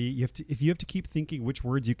creativity, if you have to keep thinking which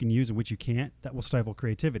words you can use and which you can't, that will stifle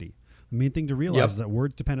creativity. The main thing to realize is that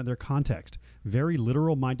words depend on their context. Very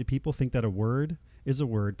literal-minded people think that a word is a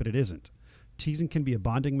word, but it isn't. Teasing can be a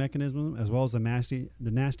bonding mechanism as well as the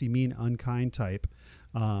nasty, mean, unkind type.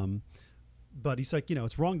 But he's like,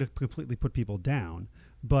 it's wrong to completely put people down.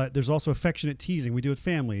 But there's also affectionate teasing we do with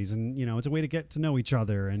families, and it's a way to get to know each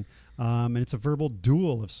other, and it's a verbal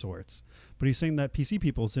duel of sorts. But he's saying that PC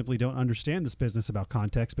people simply don't understand this business about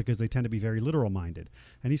context because they tend to be very literal-minded.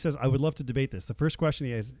 And he says, I would love to debate this. The first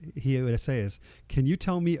question he would say is, can you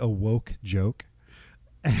tell me a woke joke?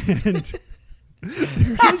 And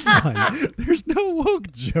there is none. There's no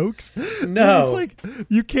woke jokes. No. It's like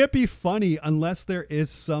you can't be funny unless there is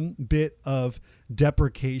some bit of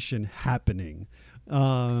deprecation happening.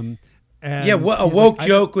 A woke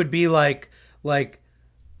joke would be like,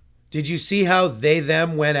 did you see how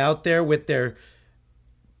them went out there with their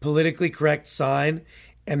politically correct sign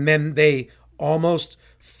and then they almost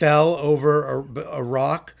fell over a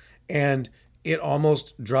rock and it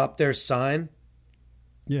almost dropped their sign?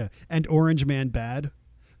 Yeah. And Orange Man bad.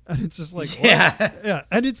 And it's just like, yeah. What? Yeah.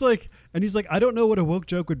 And it's like, and he's like, I don't know what a woke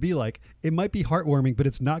joke would be like. It might be heartwarming, but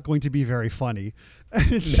it's not going to be very funny.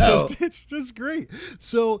 And it's just great.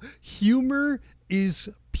 So humor is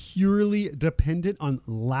purely dependent on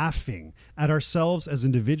laughing at ourselves as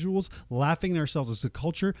individuals, laughing at ourselves as a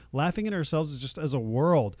culture, laughing at ourselves just as a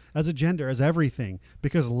world, as a gender, as everything,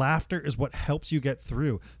 because laughter is what helps you get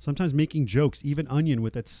through. Sometimes making jokes, even Onion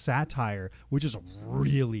with its satire, which is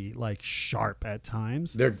really sharp at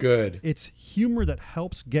times. They're good. It's humor that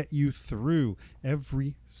helps get you through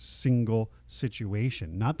every single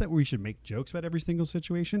situation. Not that we should make jokes about every single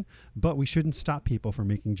situation, but we shouldn't stop people from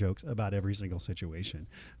making jokes about every single situation.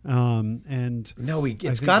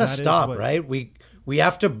 It's got to stop, right? We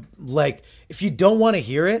have to, if you don't want to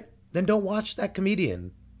hear it, then don't watch that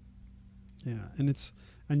comedian. Yeah,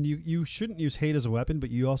 and you shouldn't use hate as a weapon,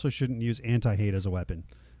 but you also shouldn't use anti-hate as a weapon.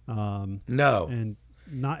 No. And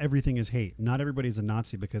not everything is hate. Not everybody's a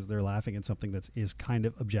Nazi because they're laughing at something that is kind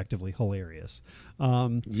of objectively hilarious.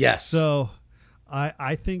 Yes. So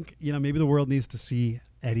I think, maybe the world needs to see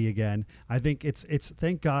Eddie again. I think it's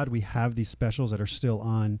thank God we have these specials that are still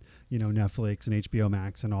on, Netflix and HBO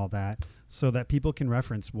Max and all that, so that people can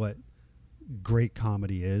reference what great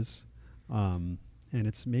comedy is. And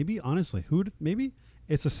it's maybe, honestly, maybe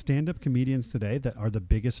it's the stand-up comedians today that are the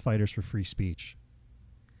biggest fighters for free speech.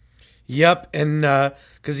 Yep. And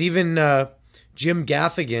because even Jim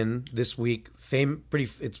Gaffigan this week,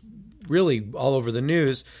 it's really all over the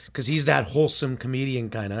news because he's that wholesome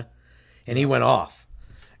comedian kind of, and he went off.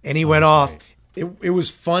 And he went off. It was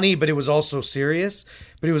funny, but it was also serious.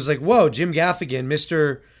 But it was like, whoa, Jim Gaffigan,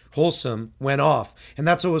 Mr. Wholesome, went off. And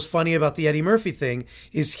that's what was funny about the Eddie Murphy thing,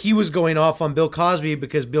 is he was going off on Bill Cosby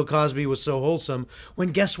because Bill Cosby was so wholesome.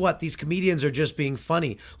 When guess what? These comedians are just being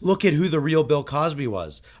funny. Look at who the real Bill Cosby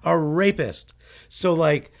was. A rapist. So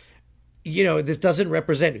this doesn't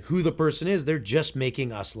represent who the person is. They're just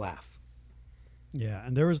making us laugh. Yeah.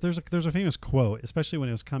 And there's a famous quote, especially when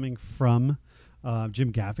it was coming from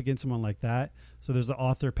Jim Gaffigan, someone like that. So there's the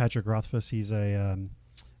author Patrick Rothfuss. He's a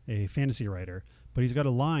fantasy writer, but he's got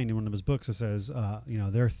a line in one of his books that says,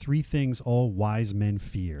 there are three things all wise men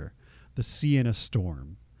fear: the sea in a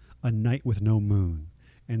storm, a night with no moon,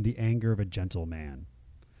 and the anger of a gentle man.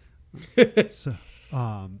 So,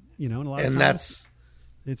 and a lot of times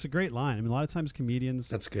it's a great line. I mean, a lot of times comedians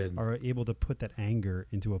that's good. are able to put that anger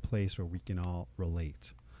into a place where we can all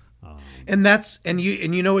relate. And that's and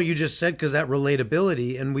you know what you just said, because that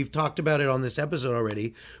relatability, and we've talked about it on this episode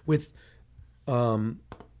already with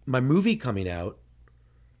my movie coming out.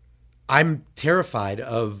 I'm terrified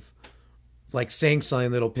of like saying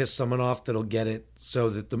something that'll piss someone off, that'll get it so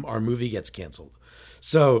that our movie gets canceled.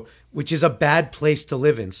 So, which is a bad place to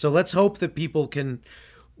live in. So let's hope that people can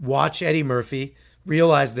watch Eddie Murphy,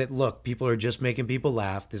 realize that, look, people are just making people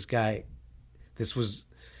laugh.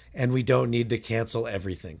 And we don't need to cancel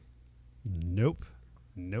everything. Nope,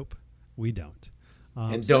 we don't.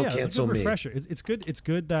 And don't cancel it's a good me. Refresher. It's good. It's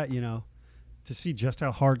good that to see just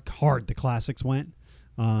how hard the classics went.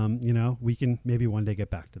 We can maybe one day get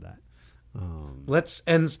back to that. Let's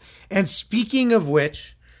and speaking of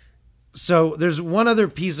which, so there's one other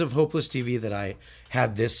piece of Hopeless TV that I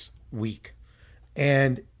had this week,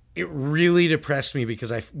 and it really depressed me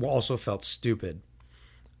because I also felt stupid.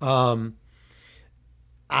 It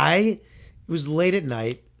was late at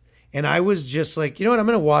night, and I was just like, you know what? I'm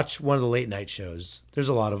going to watch one of the late night shows. There's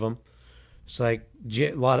a lot of them. It's like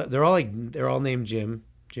they're all named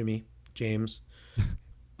Jimmy, James.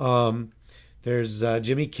 There's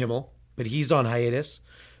Jimmy Kimmel, but he's on hiatus.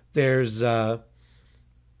 There's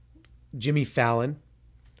Jimmy Fallon,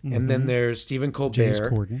 and then there's Stephen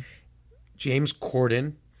Colbert, James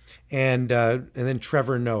Corden, and then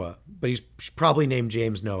Trevor Noah. But he's probably named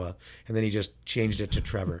James Noah, and then he just changed it to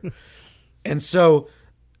Trevor. And so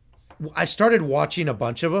I started watching a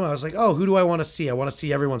bunch of them. I was like, oh, who do I want to see? I want to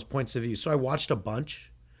see everyone's points of view. So I watched a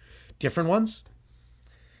bunch, different ones.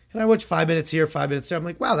 And I watched 5 minutes here, 5 minutes there. I'm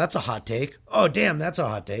like, wow, that's a hot take. Oh, damn, that's a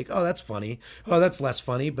hot take. Oh, that's funny. Oh, that's less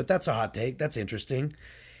funny, but that's a hot take. That's interesting.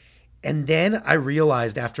 And then I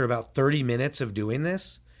realized after about 30 minutes of doing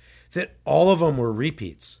this that all of them were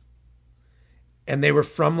repeats. And they were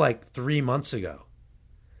from like 3 months ago.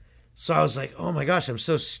 So I was like, oh my gosh, I'm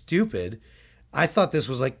so stupid. I thought this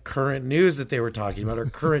was like current news that they were talking about or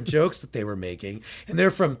current jokes that they were making. And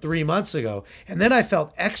they're from 3 months ago. And then I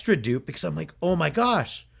felt extra duped because I'm like, oh my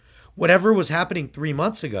gosh, whatever was happening 3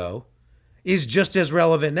 months ago is just as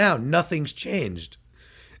relevant now. Nothing's changed.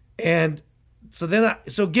 And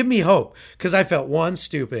so give me hope, because I felt 1,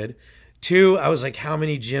 stupid. 2, I was like, how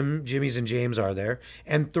many Jimmys and James are there?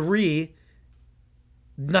 And 3,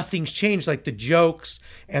 nothing's changed. Like the jokes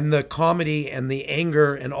and the comedy and the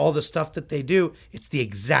anger and all the stuff that they do, it's the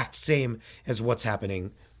exact same as what's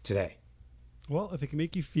happening today. Well, if it can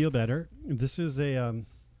make you feel better, this is the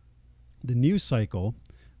news cycle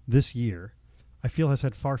this year, I feel, has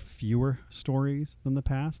had far fewer stories than the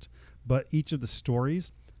past, but each of the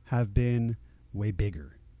stories have been way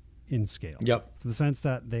bigger in scale. Yep. To the sense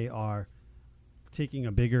that they are taking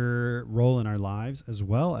a bigger role in our lives, as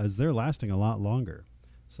well as they're lasting a lot longer.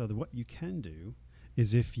 So what you can do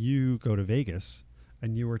is, if you go to Vegas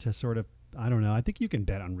and you were to sort of, I don't know, I think you can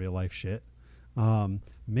bet on real life shit.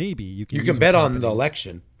 Maybe you can. You can bet on the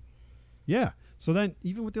election. Yeah. So then,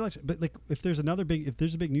 even with the election, but like if there's a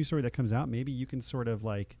big news story that comes out, maybe you can sort of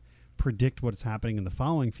like predict what's happening in the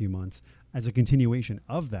following few months as a continuation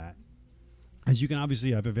of that. As you can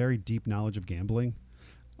obviously have a very deep knowledge of gambling.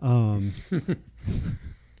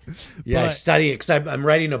 Yeah, I study it because I'm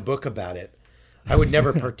writing a book about it. I would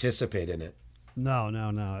never participate in it.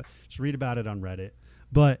 No. Just read about it on Reddit.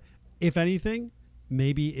 But if anything,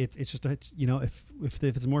 maybe it's just if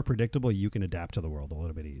it's more predictable, you can adapt to the world a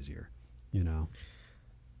little bit easier.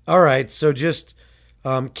 All right, so just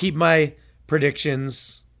keep my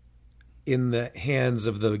predictions in the hands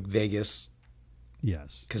of the Vegas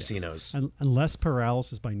casinos. Yes. And less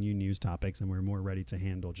paralysis by new news topics, and we're more ready to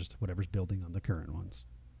handle just whatever's building on the current ones.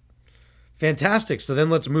 Fantastic. So then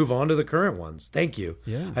let's move on to the current ones. Thank you.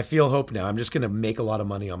 Yeah. I feel hope now. I'm just going to make a lot of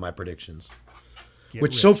money on my predictions. Get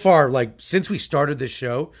Which rich. so far, like since we started this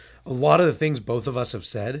show, a lot of the things both of us have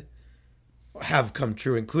said have come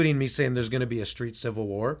true, including me saying there's going to be a street civil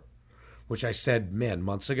war, which I said,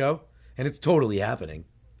 months ago, and it's totally happening.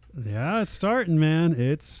 Yeah, it's starting, man.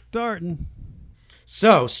 It's starting.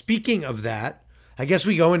 So speaking of that, I guess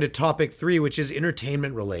we go into topic 3, which is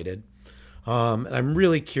entertainment related. And I'm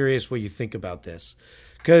really curious what you think about this.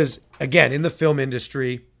 Because, again, in the film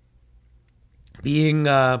industry, being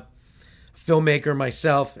a filmmaker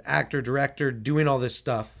myself, actor, director, doing all this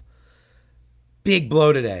stuff, big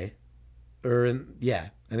blow today. I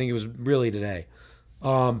think it was really today.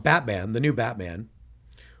 Batman, the new Batman,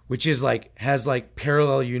 which is has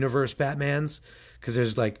parallel universe Batmans. Because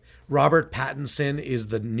there's Robert Pattinson is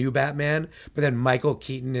the new Batman, but then Michael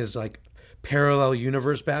Keaton is parallel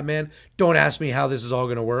universe Batman. Don't ask me how this is all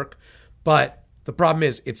going to work, but the problem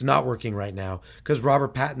is it's not working right now because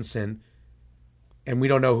Robert Pattinson, and we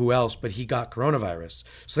don't know who else, but he got coronavirus.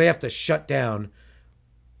 So they have to shut down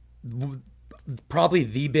probably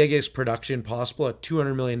the biggest production possible, a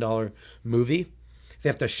 $200 million movie. They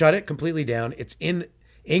have to shut it completely down. It's in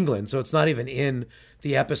England, so it's not even in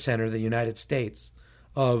the epicenter of the United States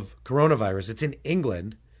of coronavirus. It's in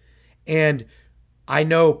England. And I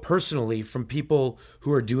know personally from people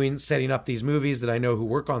who are setting up these movies that I know who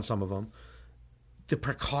work on some of them, the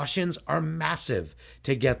precautions are massive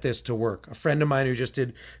to get this to work. A friend of mine who just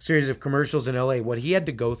did a series of commercials in LA, what he had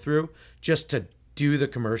to go through just to do the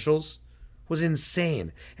commercials was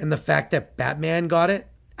insane. And the fact that Batman got it,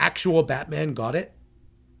 actual Batman got it,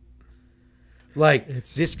 like,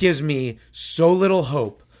 this gives me so little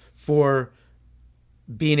hope for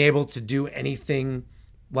being able to do anything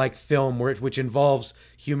like film which involves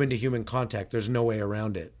human-to-human contact. There's no way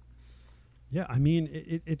around it. Yeah, I mean,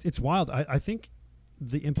 it's wild. I think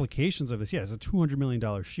the implications of this, it's a $200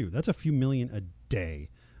 million shoot. That's a few million a day,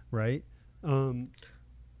 right?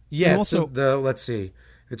 Also, let's see.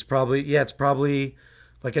 It's probably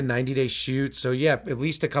like a 90-day shoot. So, at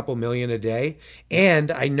least a couple million a day. And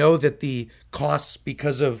I know that the costs,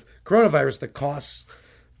 because of coronavirus, the costs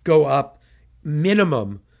go up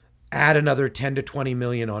minimum, add another 10 to 20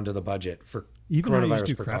 million onto the budget for even coronavirus how you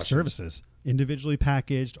do precautions. craft services, individually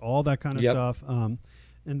packaged, all that kind of stuff. And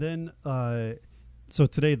then, so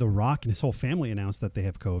today The Rock and his whole family announced that they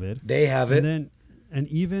have COVID. They have it. And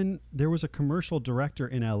even there was a commercial director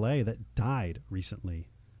in LA that died recently.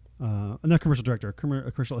 Not commercial director, a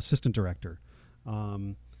commercial assistant director.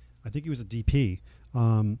 I think he was a DP.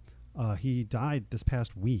 He died this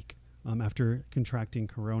past week after contracting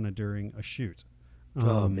corona during a shoot.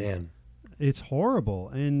 Oh man, it's horrible,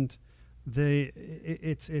 and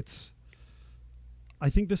it's. I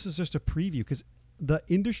think this is just a preview because the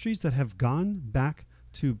industries that have gone back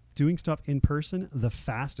to doing stuff in person the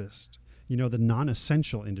fastest, the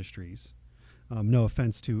non-essential industries. No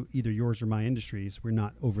offense to either yours or my industries. We're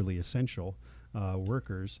not overly essential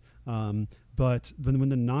workers. But when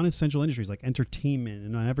the non-essential industries like entertainment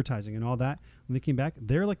and advertising and all that, when they came back,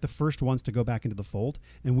 they're like the first ones to go back into the fold.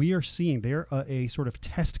 And we are seeing they're a sort of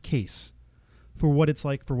test case for what it's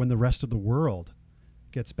like for when the rest of the world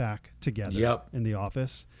gets back together in the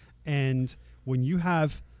office. And when you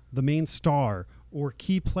have the main star or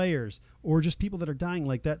key players or just people that are dying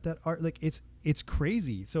like that are like, it's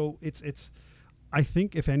crazy. So it's, I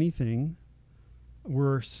think if anything,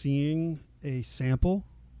 we're seeing a sample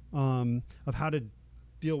of how to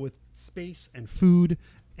deal with space and food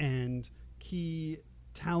and key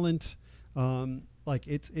talent. Like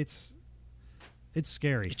it's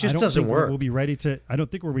scary. It just doesn't work. We'll be ready to. I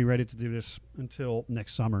don't think we'll be ready to do this until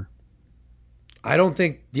next summer. I don't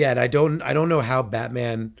think yet. I don't know how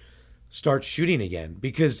Batman starts shooting again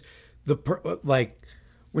because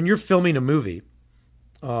when you're filming a movie.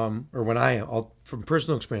 Or when from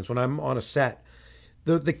personal experience, when I'm on a set,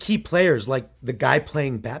 the key players, like the guy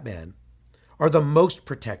playing Batman, are the most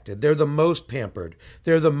protected. They're the most pampered.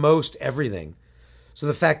 They're the most everything. So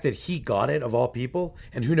the fact that he got it, of all people,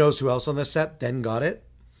 and who knows who else on the set then got it,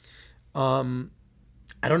 I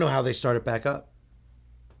don't know how they start it back up.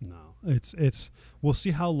 No, it's. We'll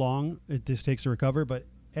see how long this takes to recover, but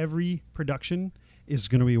every production is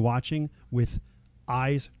going to be watching with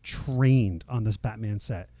eyes trained on this Batman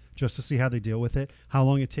set just to see how they deal with it, how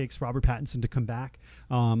long it takes Robert Pattinson to come back.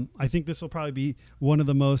 I think this will probably be one of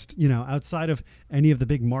the most, outside of any of the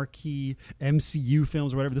big marquee MCU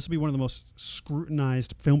films or whatever, this will be one of the most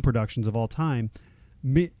scrutinized film productions of all time.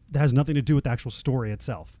 That has nothing to do with the actual story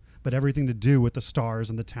itself, but everything to do with the stars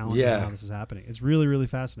and the talent and how this is happening. It's really, really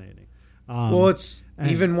fascinating. Well, it's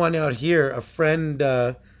even one out here. A friend,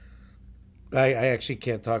 I actually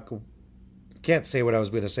can't say what I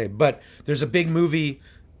was going to say, but there's a big movie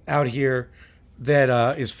out here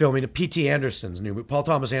that is filming Paul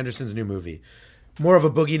Thomas Anderson's new movie, more of a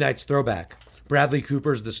Boogie Nights throwback. Bradley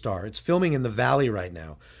Cooper's the star. It's filming in the Valley right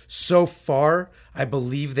now. So far, I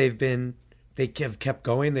believe they have kept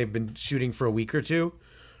going. They've been shooting for a week or two.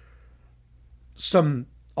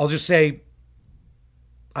 I'll just say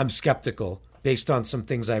I'm skeptical based on some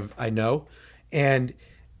things I know. And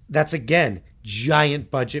that's, again, giant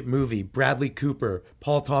budget movie. Bradley Cooper,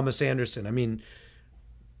 Paul Thomas Anderson. I mean,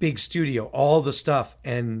 big studio, all the stuff.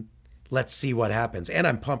 And let's see what happens. And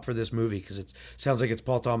I'm pumped for this movie because it sounds like it's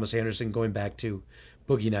Paul Thomas Anderson going back to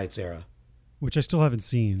Boogie Nights era. Which I still haven't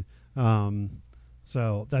seen.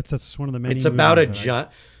 So that's one of the many. It's about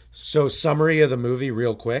So summary of the movie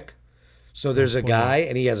real quick. So there's a guy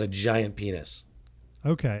and he has a giant penis.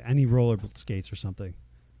 Okay. And he roller skates or something.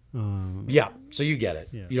 Yeah. So you get it.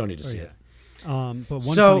 Yeah. You don't need to see it. But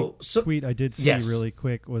one tweet I did see really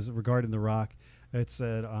quick was regarding The Rock. It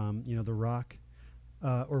said, The Rock,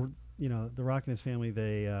 The Rock and his family,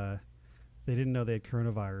 they didn't know they had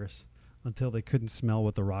coronavirus until they couldn't smell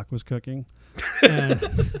what The Rock was cooking. And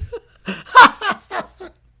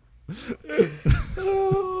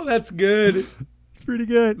oh, that's good. It's pretty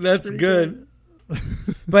good. That's pretty good.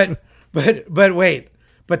 But wait.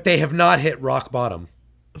 But they have not hit rock bottom.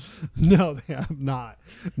 No, they have not.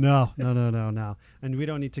 No. And we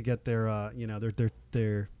don't need to get their,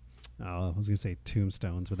 their I was going to say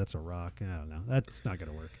tombstones, but that's a rock. I don't know. That's not going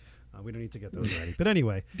to work. We don't need to get those ready. But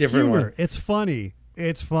anyway, Different humor. one. It's funny.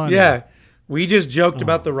 It's funny. Yeah. We just joked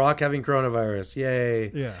about The Rock having coronavirus.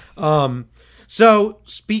 Yay. Yeah. So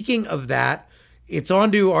speaking of that, it's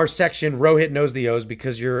on to our section, Rohit Knows the O's,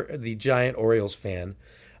 because you're the giant Orioles fan.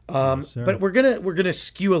 Yes, but we're gonna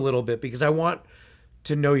skew a little bit because I want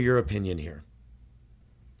to know your opinion here.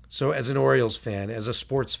 So as an Orioles fan, as a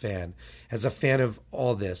sports fan, as a fan of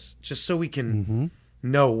all this, just so we can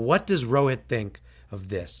know, what does Rohit think of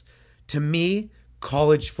this? To me,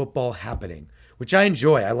 college football happening, which I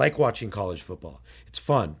enjoy. I like watching college football. It's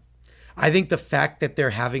fun. I think the fact that they're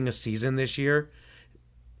having a season this year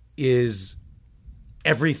is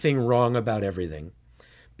everything wrong about everything,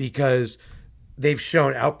 because they've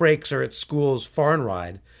shown outbreaks are at schools far and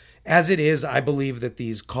wide. As it is, I believe that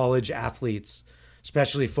these college athletes,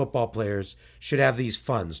 especially football players, should have these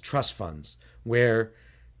funds, trust funds, where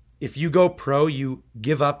if you go pro, you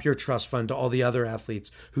give up your trust fund to all the other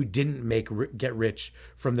athletes who didn't get rich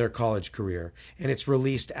from their college career, and it's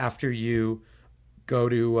released after you go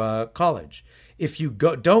to college. If you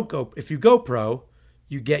go pro,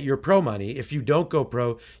 you get your pro money. If you don't go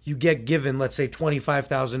pro, you get given, let's say, $25,000,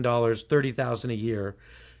 $30,000 a year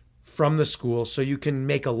from the school, so you can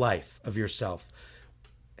make a life of yourself.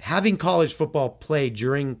 Having college football play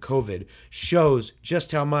during COVID shows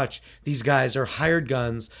just how much these guys are hired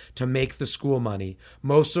guns to make the school money.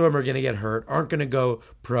 Most of them are going to get hurt, aren't going to go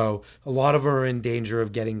pro. A lot of them are in danger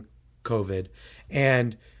of getting COVID.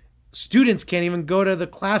 And students can't even go to the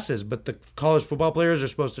classes, but the college football players are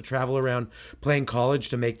supposed to travel around playing college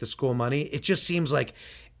to make the school money. It just seems like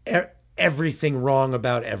everything wrong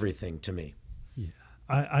about everything to me.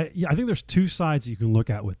 I think there's two sides you can look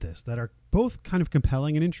at with this that are both kind of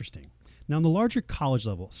compelling and interesting. Now, on the larger college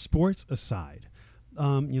level, sports aside,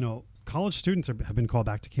 college students have been called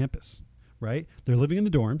back to campus, right? They're living in the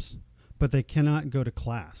dorms, but they cannot go to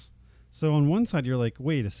class. So on one side, you're like,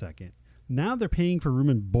 wait a second. Now they're paying for room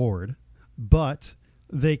and board, but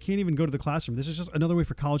they can't even go to the classroom. This is just another way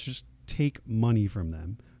for college to just take money from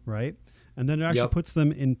them, right? And then it actually puts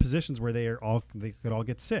them in positions where they could all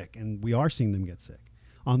get sick, and we are seeing them get sick.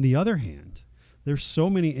 On the other hand, there's so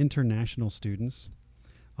many international students,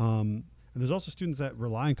 and there's also students that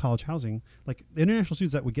rely on college housing, like international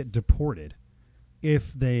students that would get deported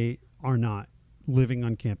if they are not living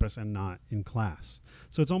on campus and not in class.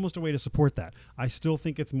 So it's almost a way to support that. I still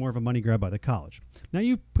think it's more of a money grab by the college. Now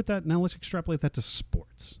let's extrapolate that to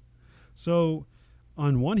sports. So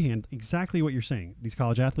on one hand, exactly what you're saying, these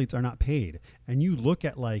college athletes are not paid. And you look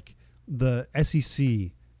at like the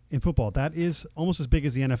SEC in football, that is almost as big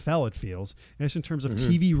as the NFL, it feels. And it's in terms of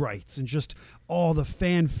TV rights and just all the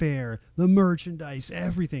fanfare, the merchandise,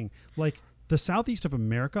 everything. Like the Southeast of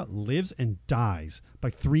America lives and dies by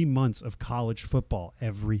 3 months of college football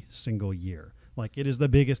every single year. Like it is the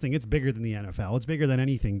biggest thing. It's bigger than the NFL. It's bigger than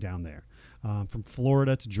anything down there, from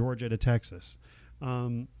Florida to Georgia to Texas.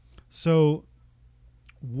 So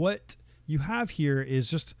what you have here is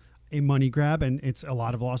just a money grab, and it's a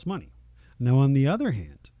lot of lost money. Now, on the other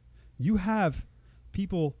hand, you have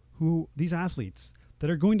these athletes that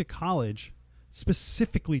are going to college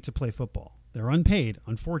specifically to play football. They're unpaid,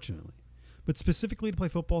 unfortunately, but specifically to play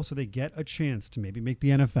football so they get a chance to maybe make the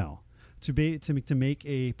NFL, to make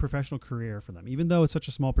a professional career for them, even though it's such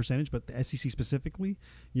a small percentage. But the SEC specifically,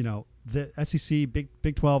 the SEC,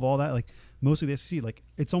 Big 12, all that, like most of the SEC, like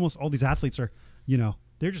it's almost all these athletes are,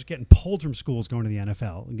 they're just getting pulled from schools going to the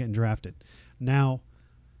NFL and getting drafted. Now,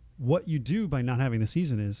 what you do by not having the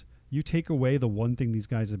season is you take away the one thing these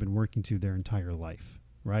guys have been working to their entire life,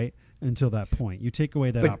 right? Until that point. You take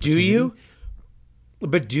away that opportunity.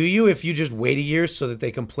 But do you if you just wait a year so that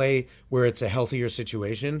they can play where it's a healthier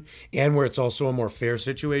situation and where it's also a more fair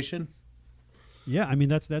situation? Yeah, I mean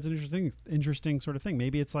that's an interesting sort of thing.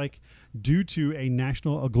 Maybe it's like due to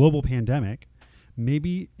a global pandemic,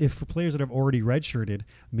 maybe if for players that have already redshirted,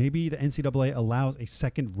 maybe the NCAA allows a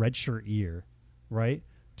second redshirt year, right,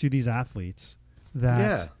 to these athletes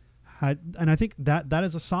that and I think that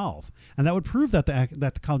is a solve, and that would prove that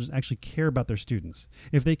the colleges actually care about their students.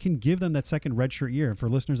 If they can give them that second redshirt year, and for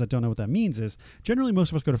listeners that don't know what that means, is generally most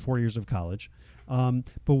of us go to 4 years of college.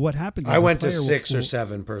 But what happens is I went to 6 or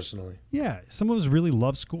 7 personally. Yeah, some of us really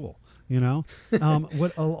love school.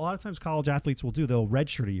 What a lot of times college athletes will do, they'll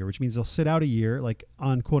redshirt a year, which means they'll sit out a year, like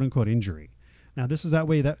on quote unquote injury. Now this is that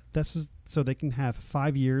way so they can have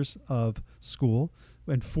 5 years of school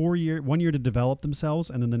and 1 year to develop themselves,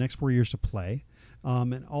 and then the next 4 years to play.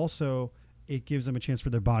 And also it gives them a chance for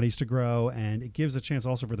their bodies to grow, and it gives a chance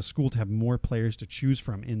also for the school to have more players to choose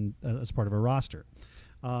from as part of a roster.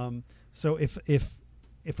 So if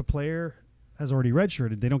a player has already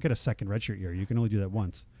redshirted, they don't get a second redshirt year. You can only do that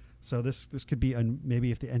once. So this could be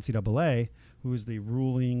maybe if the NCAA, who is the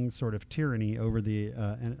ruling sort of tyranny over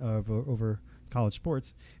over college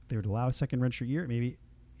sports, if they would allow a second redshirt year, maybe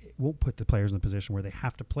it won't put the players in the position where they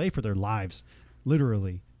have to play for their lives,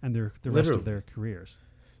 literally, and the rest of their careers.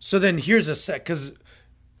 So then here's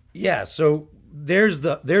so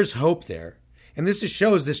there's hope there. And this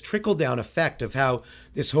shows this trickle down effect of how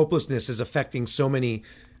this hopelessness is affecting so many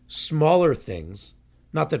smaller things.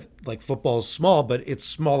 Not that like football is small, but it's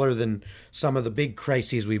smaller than some of the big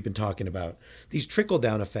crises we've been talking about. These trickle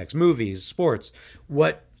down effects, movies, sports,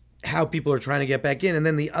 how people are trying to get back in. And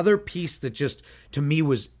then the other piece that just to me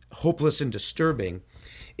was hopeless and disturbing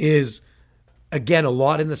is, again, a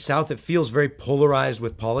lot in the South, it feels very polarized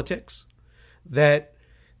with politics, that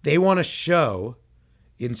they want to show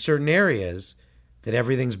in certain areas that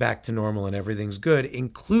everything's back to normal and everything's good,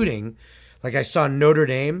 including, like I saw Notre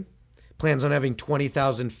Dame plans on having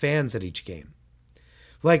 20,000 fans at each game.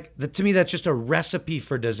 Like, to me, that's just a recipe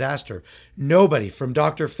for disaster. Nobody, from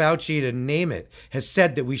Dr. Fauci to name it, has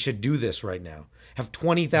said that we should do this right now. Have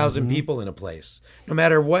 20,000 people in a place. No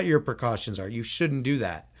matter what your precautions are, you shouldn't do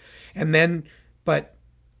that. And then, but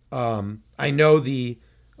I know the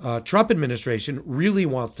Trump administration really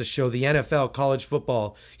wants to show the NFL, college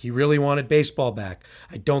football. He really wanted baseball back.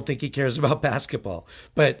 I don't think he cares about basketball.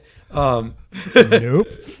 But nope.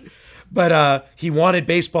 But he wanted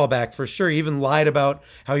baseball back for sure. He even lied about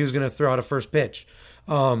how he was going to throw out a first pitch.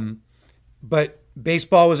 But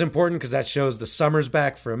baseball was important because that shows the summer's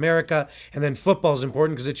back for America. And then football is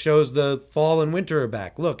important because it shows the fall and winter are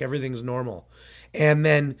back. Look, everything's normal.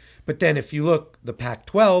 But then if you look, the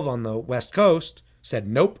Pac-12 on the West Coast said,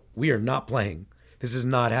 nope, we are not playing. This is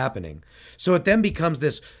not happening. So it then becomes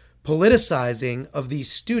this politicizing of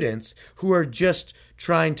these students who are just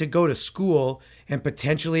trying to go to school and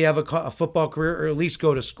potentially have a football career, or at least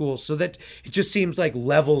go to school, so that it just seems like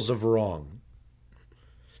levels of wrong.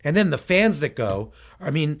 And then the fans that go,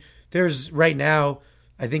 I mean, there's right now,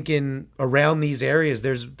 I think around these areas,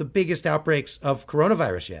 there's the biggest outbreaks of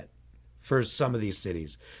coronavirus yet for some of these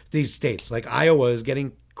states. Like Iowa is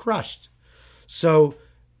getting crushed. So,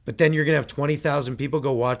 but then you're going to have 20,000 people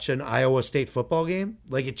go watch an Iowa State football game?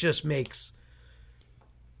 Like, it just makes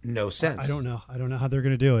no sense. I don't know how they're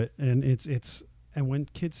going to do it. And and when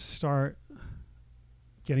kids start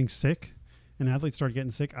getting sick and athletes start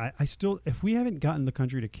getting sick, I still, if we haven't gotten the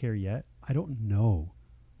country to care yet, I don't know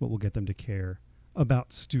what will get them to care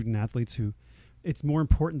about student athletes who it's more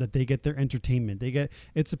important that they get their entertainment.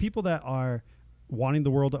 It's the people that are wanting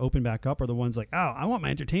the world to open back up are the ones like, oh, I want my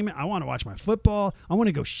entertainment. I want to watch my football. I want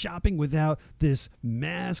to go shopping without this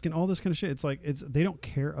mask and all this kind of shit. It's like, they don't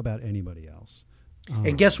care about anybody else.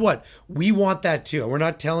 And guess what? We want that too. We're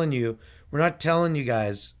not telling you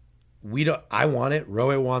guys, I want it.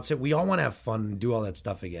 Rohit wants it. We all want to have fun and do all that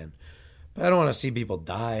stuff again. But I don't want to see people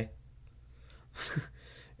die.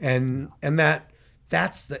 and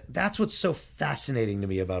that's what's so fascinating to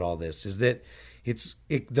me about all this is that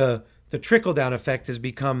the trickle down effect has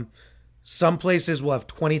become, some places will have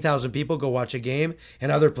 20,000 people go watch a game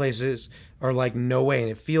and other places are like, no way.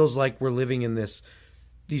 And it feels like we're living in these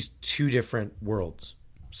two different worlds.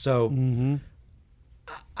 So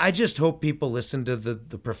I just hope people listen to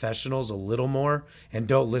the professionals a little more and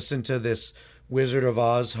don't listen to this Wizard of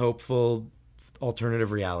Oz hopeful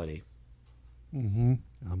alternative reality.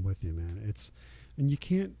 I'm with you, man. And you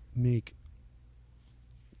can't make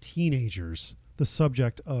teenagers the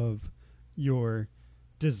subject of your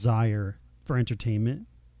desire for entertainment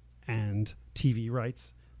and TV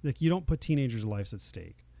rights. Like, you don't put teenagers' lives at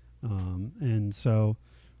stake. And so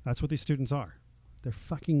that's what these students are. They're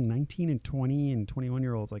fucking 19 and 20 and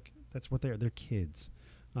 21-year-olds. Like, that's what they are. They're kids.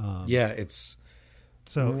 It's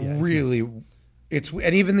really,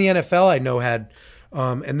 and even the NFL I know had,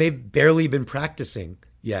 and they've barely been practicing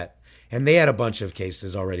yet. And they had a bunch of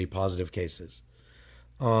cases already, positive cases.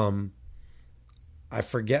 I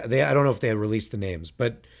forget. I don't know if they had released the names,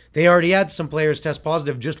 but they already had some players test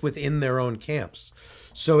positive just within their own camps.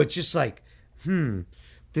 So it's just like,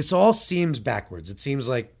 this all seems backwards. It seems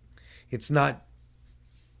like it's not.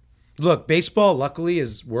 Look, baseball luckily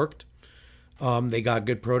has worked. They got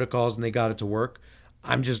good protocols and they got it to work.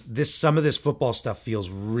 some of this football stuff feels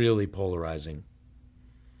really polarizing,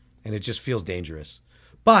 and it just feels dangerous.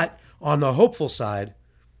 But on the hopeful side,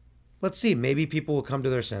 let's see, maybe people will come to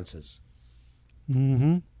their senses.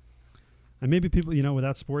 Mm-hmm. And maybe people,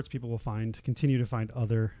 without sports, people will continue to find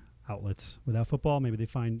other outlets. Without football, maybe they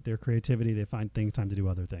find their creativity, they find time to do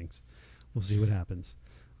other things. We'll see what happens.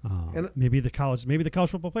 Maybe the college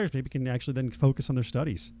football players maybe can actually then focus on their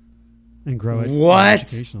studies and grow it.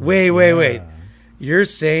 What? Wait. You're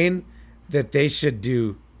saying that they should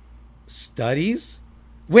do studies?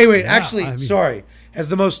 Wait. Yeah, actually, sorry. As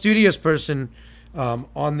the most studious person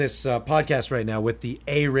on this podcast right now with the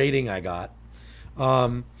A rating I got,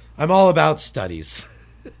 I'm all about studies.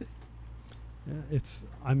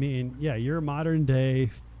 You're a modern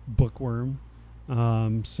day bookworm.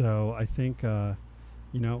 So I think,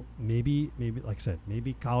 maybe, like I said,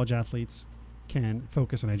 maybe college athletes can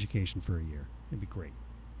focus on education for a year. It'd be great.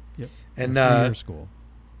 Yep. And year school.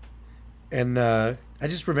 And I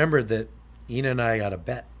just remembered that Ina and I got a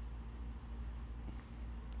bet.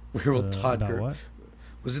 About what?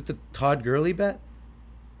 Was it the Todd Gurley bet?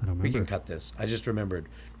 I don't remember. We can cut this. I just remembered.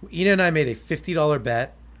 Ina and I made a $50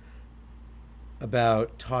 bet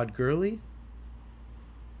about Todd Gurley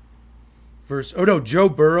Joe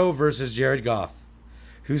Burrow versus Jared Goff.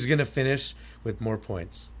 Who's going to finish with more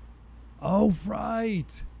points? Oh,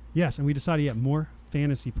 right. Yes, and we decided to get more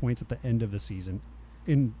fantasy points at the end of the season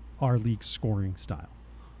in our league scoring style.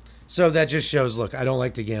 So that just shows, look, I don't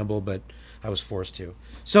like to gamble, but I was forced to.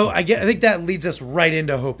 So I think that leads us right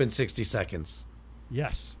into Hope in 60 Seconds.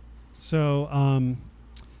 Yes. So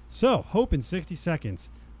Hope in 60 Seconds.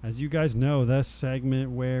 As you guys know, the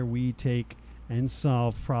segment where we take and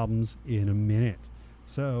solve problems in a minute.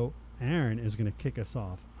 So Aaron is going to kick us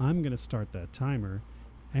off. I'm going to start that timer.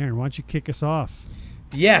 Aaron, why don't you kick us off?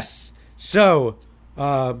 Yes. So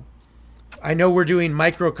I know we're doing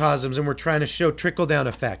microcosms and we're trying to show trickle-down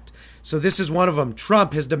effect. So this is one of them.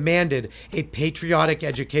 Trump has demanded a patriotic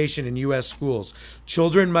education in U.S. schools.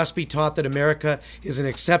 Children must be taught that America is an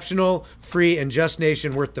exceptional, free, and just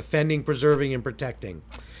nation worth defending, preserving, and protecting.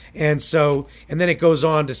 And then it goes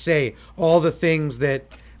on to say all the things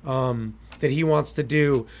that he wants to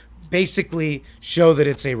do, basically show that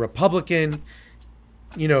it's a Republican,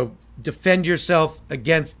 defend yourself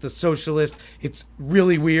against the socialist. It's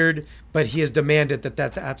really weird, but he has demanded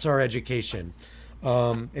that's our education.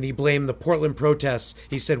 And he blamed the Portland protests.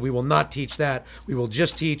 He said, we will not teach that. We will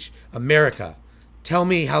just teach America. Tell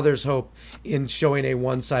me how there's hope in showing a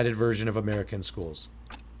one-sided version of American schools.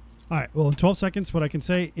 All right. Well, in 12 seconds, what I can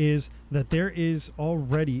say is that there is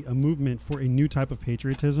already a movement for a new type of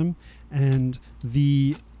patriotism. And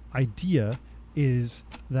the idea is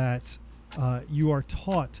that you are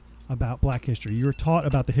taught about Black history. You're taught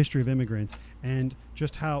about the history of immigrants and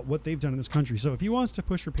just what they've done in this country. So if he wants to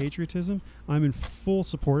push for patriotism, I'm in full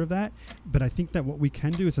support of that. But I think that what we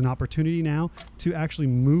can do is an opportunity now to actually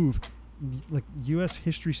move like U.S.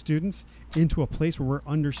 history students into a place where we're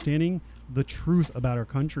understanding the truth about our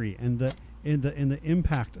country and the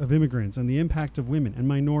impact of immigrants and the impact of women and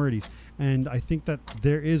minorities. And I think that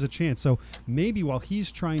there is a chance. So maybe while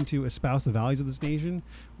he's trying to espouse the values of this nation,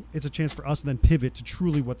 it's a chance for us to then pivot to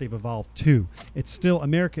truly what they've evolved to. It's still,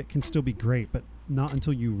 America can still be great, but not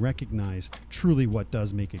until you recognize truly what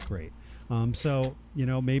does make it great.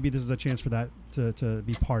 Maybe this is a chance for that to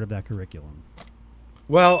be part of that curriculum.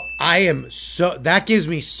 Well, that gives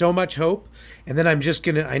me so much hope. And then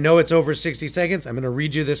I know it's over 60 seconds. I'm going to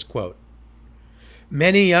read you this quote.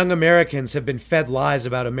 Many young Americans have been fed lies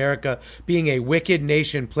about America being a wicked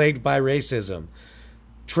nation plagued by racism,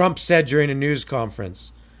 Trump said during a news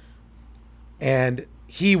conference. And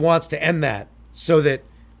he wants to end that so that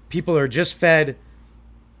people are just fed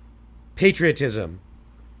patriotism.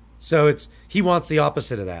 So he wants the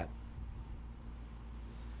opposite of that.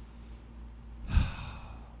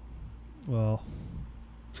 Well,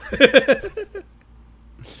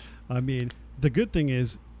 I mean, the good thing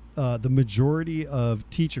is the majority of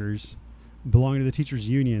teachers belonging to the teachers'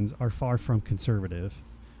 unions are far from conservative.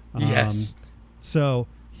 Yes. So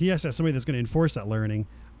he has to have somebody that's going to enforce that learning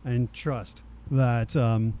and trust that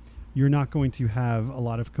you're not going to have a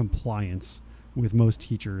lot of compliance with most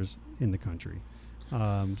teachers in the country.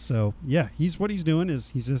 What he's doing is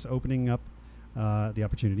he's just opening up the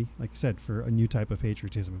opportunity, like I said, for a new type of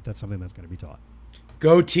patriotism, if that's something that's going to be taught.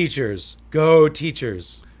 Go teachers. Go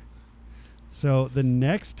teachers. So the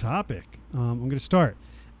next topic, I'm going to start.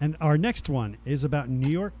 And our next one is about New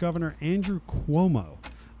York Governor Andrew Cuomo,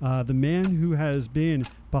 the man who has been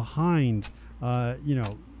behind,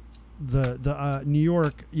 New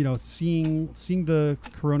York, seeing the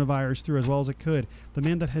coronavirus through as well as it could. The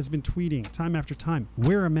man that has been tweeting time after time,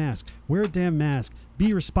 wear a mask, wear a damn mask,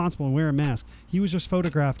 be responsible and wear a mask. He was just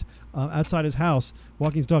photographed outside his house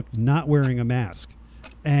walking his dog, not wearing a mask,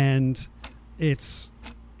 and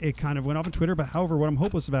it kind of went off on Twitter. But however, what I'm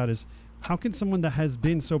hopeless about is, how can someone that has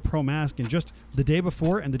been so pro-mask and just the day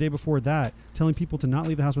before and the day before that telling people to not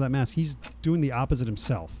leave the house without mask, he's doing the opposite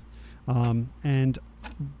himself. And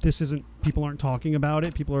this isn't, people aren't talking about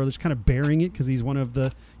it. People are just kind of bearing it because he's one of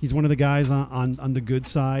the guys on the good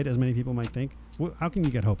side, as many people might think. How can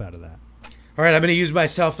you get hope out of that? All right, I'm going to use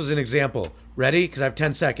myself as an example. Ready? Because I have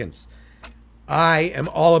 10 seconds. I am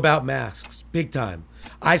all about masks, big time.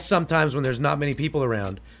 I sometimes, when there's not many people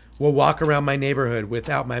around, will walk around my neighborhood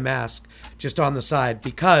without my mask, just on the side,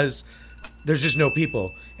 because there's just no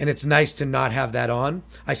people, and it's nice to not have that on.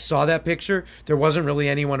 I saw that picture. There wasn't really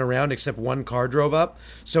anyone around except one car drove up.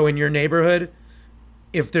 So in your neighborhood,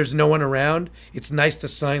 if there's no one around, it's nice to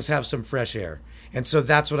sometimes have some fresh air. And so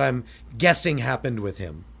that's what I'm guessing happened with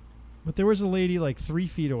him. But there was a lady like 3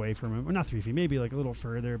 feet away from him, or not 3 feet, maybe like a little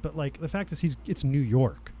further. But like the fact is, it's New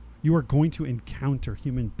York. You are going to encounter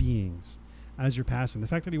human beings as you're passing. The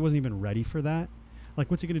fact that he wasn't even ready for that, like,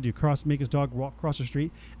 what's he going to do? Make his dog walk across the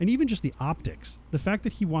street? And even just the optics, the fact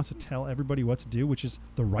that he wants to tell everybody what to do, which is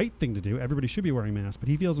the right thing to do. Everybody should be wearing masks, but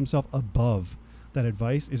he feels himself above that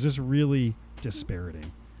advice, is just really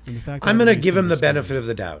dispiriting. And the fact that I'm going to give him the benefit of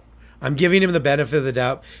the doubt. I'm giving him the benefit of the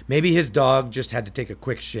doubt. Maybe his dog just had to take a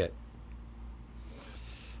quick shit.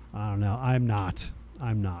 I don't know. I'm not.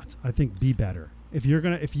 I think be better. If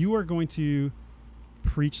you are going to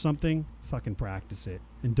preach something, fucking practice it,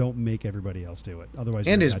 and don't make everybody else do it. Otherwise,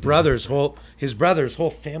 and his brother's whole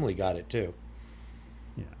family got it too.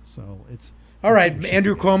 Yeah, so it's all right.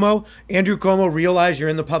 Andrew Cuomo. Andrew Cuomo, realize you're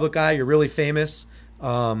in the public eye. You're really famous.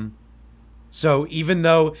 So even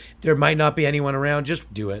though there might not be anyone around,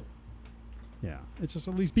 just do it. Yeah, it's just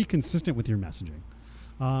at least be consistent with your messaging.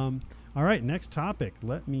 All right, next topic.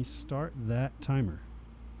 Let me start that timer.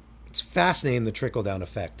 It's fascinating, the trickle-down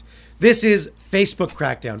effect. This is Facebook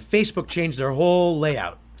crackdown. Facebook changed their whole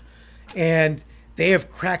layout. And they have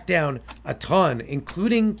cracked down a ton,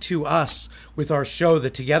 including to us with our show, The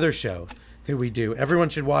Together Show, that we do. Everyone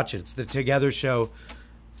should watch it. It's The Together Show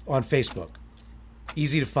on Facebook.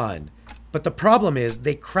 Easy to find. But the problem is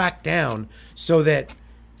they crack down so that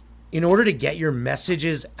in order to get your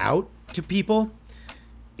messages out to people,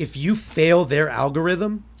 if you fail their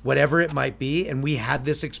algorithm, whatever it might be, and we had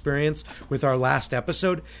this experience with our last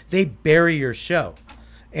episode, they bury your show.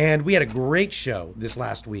 And we had a great show this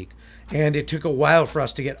last week, and it took a while for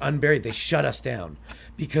us to get unburied. They shut us down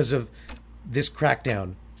because of this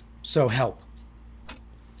crackdown. So help.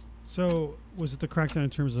 So was it the crackdown in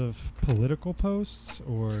terms of political posts,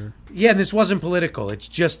 or? Yeah, and this wasn't political. It's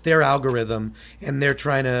just their algorithm, and they're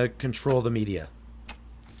trying to control the media.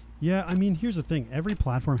 Yeah, I mean, here's the thing. Every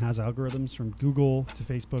platform has algorithms, from Google to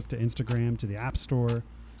Facebook to Instagram to the App Store.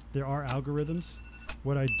 There are algorithms.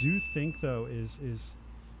 What I do think, though, is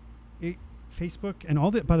Facebook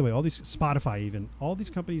and by the way, all these, Spotify even, all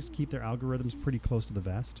these companies keep their algorithms pretty close to the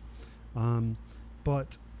vest.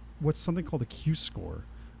 But what's something called a Q-score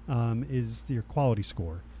is your quality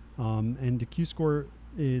score. And the Q-score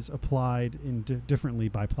is applied differently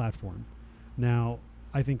by platform. Now,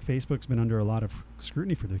 I think Facebook's been under a lot of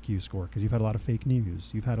scrutiny for the Q-score because you've had a lot of fake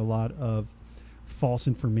news. You've had a lot of false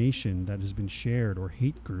information that has been shared, or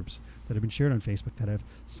hate groups that have been shared on Facebook that have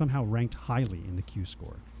somehow ranked highly in the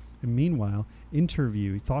Q-score. And meanwhile,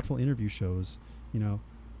 thoughtful interview shows,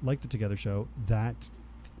 like The Together Show, that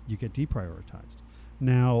you get deprioritized.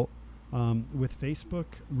 Now, with Facebook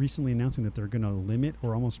recently announcing that they're going to limit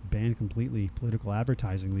or almost ban completely political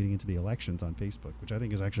advertising leading into the elections on Facebook, which I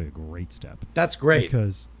think is actually a great step. That's great.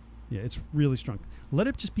 Because, yeah, it's really strong. Let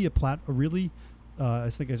it just be I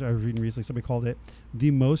was reading recently, somebody called it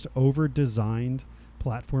the most over-designed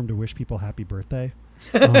platform to wish people happy birthday.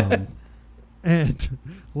 And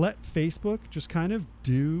let Facebook just kind of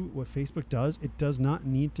do what Facebook does. It does not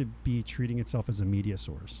need to be treating itself as a media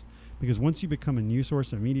source. Because once you become a news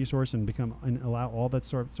source, a media source, and allow all that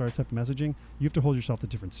sort of type of messaging, you have to hold yourself to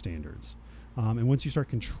different standards. And once you start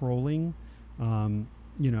controlling, what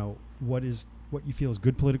you feel is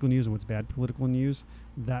good political news and what's bad political news,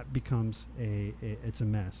 that becomes it's a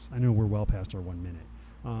mess. I know we're well past our 1 minute.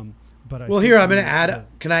 But I'm going to add.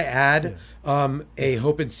 Can I add a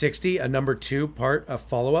Hope in 60, a number 2 part, a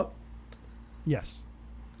follow-up? Yes.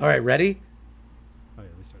 All right, ready? Oh yeah,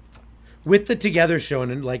 let me start the time. With The Together Show,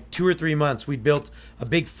 and in like 2 or 3 months, we built a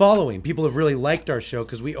big following. People have really liked our show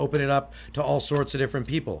because we open it up to all sorts of different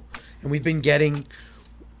people, and we've been getting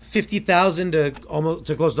 50,000 to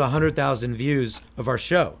close to 100,000 views of our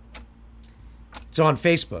show. It's on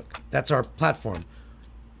Facebook. That's our platform.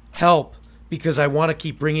 Help, because I want to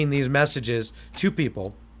keep bringing these messages to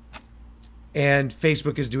people. And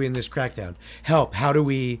Facebook is doing this crackdown. Help, how do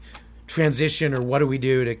we transition, or what do we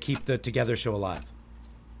do to keep the Together Show alive?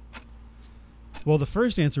 Well, the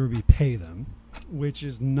first answer would be pay them, which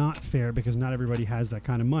is not fair because not everybody has that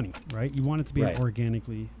kind of money, right? You want it to be Right. an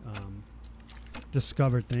organically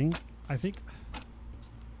discovered thing. I think,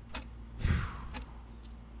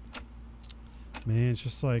 man, it's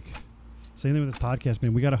just like same thing with this podcast,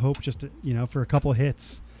 man. We got to hope just to, for a couple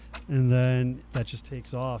hits, and then that just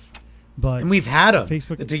takes off. But And we've had them.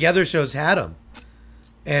 Facebook, The Together Show's had them.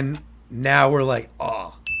 And now we're like,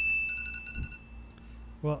 oh.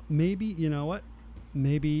 Well, maybe, you know what?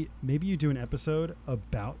 Maybe you do an episode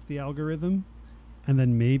about the algorithm, and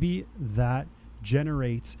then maybe that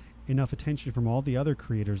generates enough attention from all the other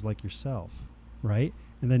creators like yourself, right?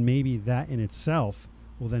 And then maybe that in itself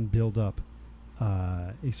will then build up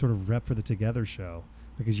a sort of rep for the Together Show,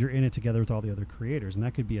 because you're in it together with all the other creators, and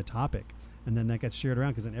that could be a topic. And then that gets shared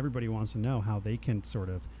around because then everybody wants to know how they can sort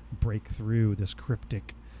of break through this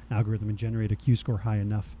cryptic algorithm and generate a Q score high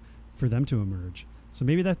enough for them to emerge. So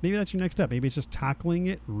maybe that's your next step. Maybe it's just tackling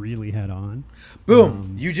it really head on.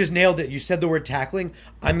 Boom. You just nailed it. You said the word tackling.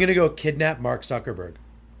 I'm going to go kidnap Mark Zuckerberg.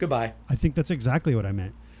 Goodbye. I think that's exactly what I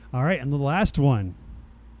meant. All right. And the last one.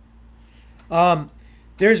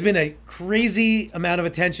 There's been a crazy amount of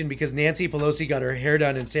attention because Nancy Pelosi got her hair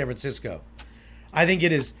done in San Francisco. I think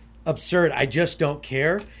it is absurd. I just don't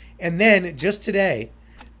care. And then just today,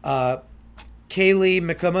 Kayleigh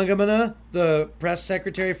McClellan, the press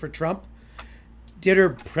secretary for Trump, did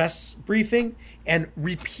her press briefing and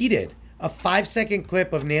repeated a 5-second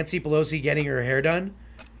clip of Nancy Pelosi getting her hair done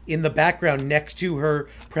in the background next to her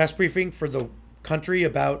press briefing for the country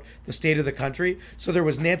about the state of the country. So there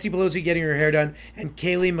was Nancy Pelosi getting her hair done and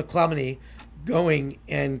Kayleigh McClellan going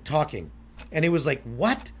and talking. And it was like,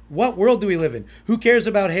 what? What world do we live in? Who cares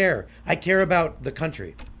about hair? I care about the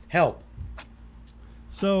country. Help.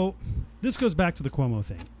 So this goes back to the Cuomo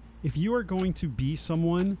thing. If you are going to be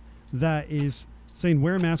someone that is saying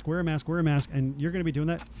wear a mask, and you're going to be doing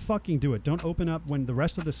that, fucking do it. Don't open up when the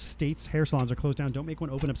rest of the state's hair salons are closed down. Don't make one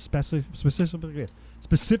open up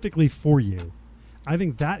specifically for you. I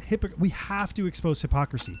think that we have to expose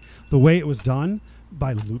hypocrisy. The way it was done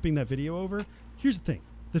by looping that video over. Here's the thing.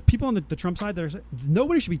 The people on the Trump side,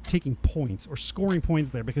 nobody should be taking points or scoring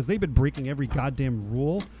points there because they've been breaking every goddamn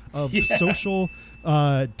rule of social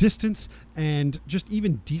distance and just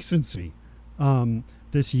even decency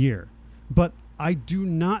this year. But I do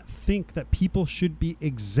not think that people should be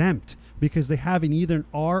exempt because they have either an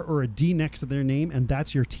R or a D next to their name, and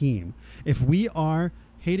that's your team. If we are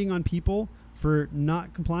hating on people for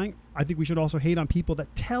not complying, I think we should also hate on people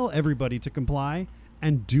that tell everybody to comply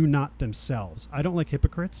and do not themselves. I don't like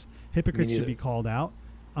hypocrites. Hypocrites should be called out.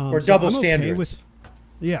 Or double standards.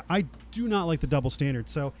 I do not like the double standard.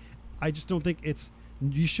 So I just don't think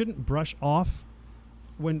you shouldn't brush off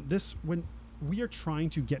when we are trying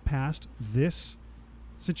to get past this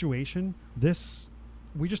situation.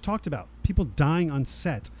 We just talked about people dying on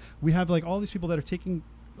set. We have like all these people that are taking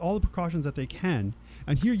all the precautions that they can.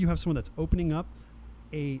 And here you have someone that's opening up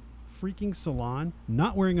a freaking salon,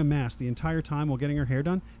 not wearing a mask the entire time while getting her hair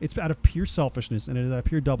done. It's out of pure selfishness and it is out of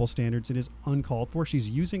pure double standards. It is uncalled for. She's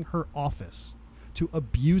using her office to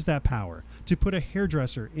abuse that power, to put a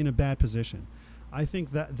hairdresser in a bad position. I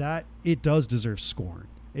think that it does deserve scorn.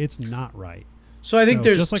 It's not right. So I think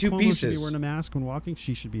there's just like two Cuomo pieces. Should be wearing a mask when walking.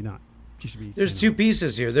 She should be not. She should be. There's two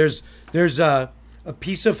pieces here. There's a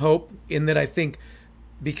piece of hope in that I think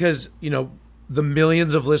because the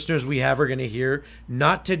millions of listeners we have are going to hear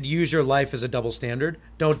not to use your life as a double standard.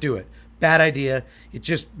 Don't do it. Bad idea. It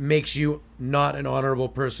just makes you not an honorable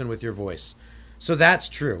person with your voice. So that's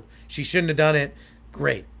true. She shouldn't have done it.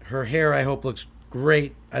 Great. Her hair, I hope, looks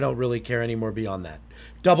great. I don't really care anymore beyond that.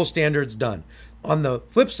 Double standards done. On the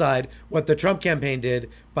flip side, what the Trump campaign did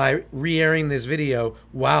by re-airing this video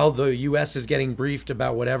while the U.S. is getting briefed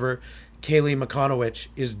about whatever Kayleigh McConaughey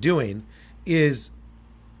is doing is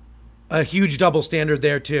a huge double standard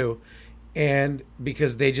there too. And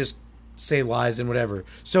because they just say lies and whatever.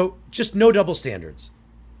 So just no double standards.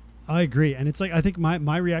 I agree. And it's like, I think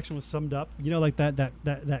my reaction was summed up, like that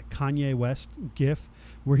Kanye West gif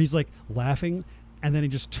where he's like laughing and then he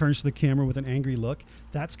just turns to the camera with an angry look.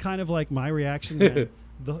 That's kind of like my reaction when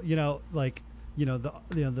the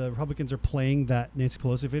Republicans are playing that Nancy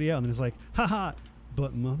Pelosi video and then it's like, haha,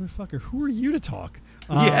 but motherfucker, who are you to talk?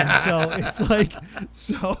 So it's like,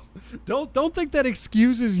 don't think that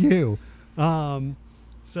excuses you.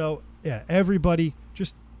 So yeah, everybody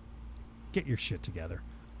just get your shit together.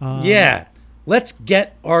 Yeah. Let's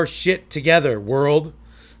get our shit together, world.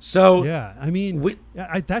 So yeah, I mean,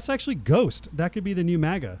 that's actually Ghost. That could be the new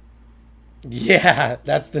MAGA. Yeah,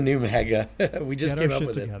 that's the new MAGA. We just came up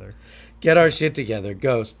with together. it. Get our shit together,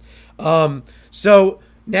 Ghost. So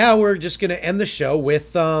now we're just going to end the show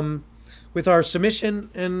with our submission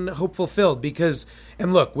and hope fulfilled. Because,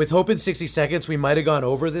 and look, with Hope in 60 Seconds, we might have gone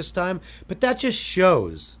over this time, but that just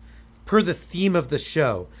shows, per the theme of the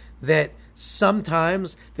show, that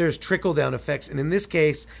sometimes there's trickle-down effects. And in this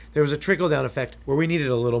case, there was a trickle-down effect where we needed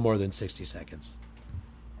a little more than 60 seconds.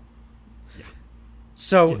 Yeah.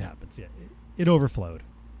 So it happens, yeah. It overflowed.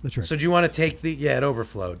 The trick. So do you want to take it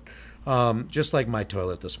overflowed. Just like my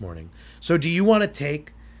toilet this morning. So do you want to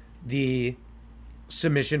take the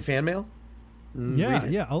submission fan mail?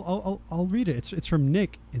 Yeah. I'll read it. It's from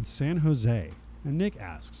Nick in San Jose. And Nick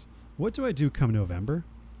asks, what do I do come November?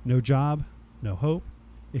 No job, no hope.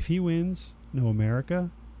 If he wins, no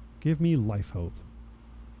America. Give me life hope.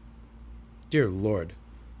 Dear Lord.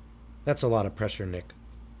 That's a lot of pressure, Nick.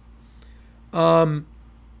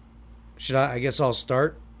 Should I guess I'll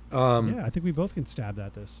start. Yeah, I think we both can stab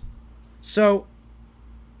at this. So,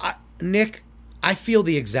 Nick, I feel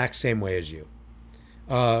the exact same way as you.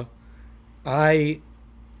 I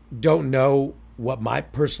don't know what my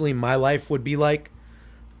life would be like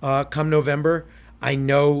come November. I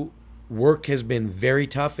know work has been very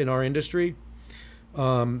tough in our industry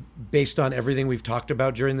based on everything we've talked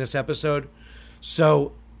about during this episode.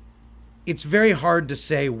 So it's very hard to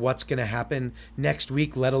say what's going to happen next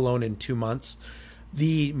week, let alone in 2 months.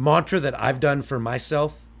 The mantra that I've done for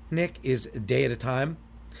myself, Nick, is a day at a time.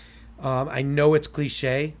 I know it's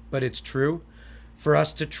cliche, but it's true. For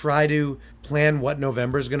us to try to plan what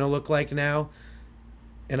November is going to look like now,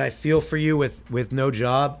 and I feel for you with no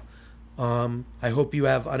job. I hope you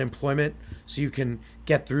have unemployment so you can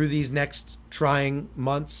get through these next trying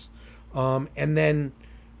months, and then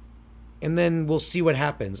we'll see what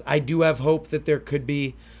happens. I do have hope that there could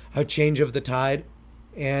be a change of the tide,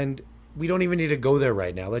 and we don't even need to go there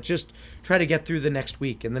right now. Let's just try to get through the next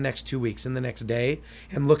week and the next 2 weeks and the next day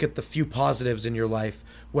and look at the few positives in your life,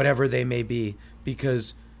 whatever they may be,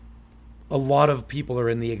 because a lot of people are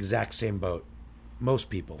in the exact same boat. Most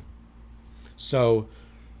people. So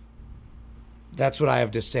that's what I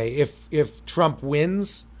have to say. If Trump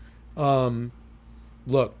wins,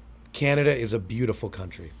 look, Canada is a beautiful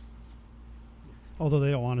country. Although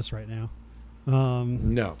they don't want us right now.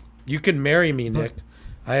 No. You can marry me, Nick.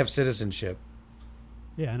 I have citizenship.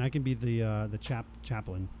 Yeah, and I can be the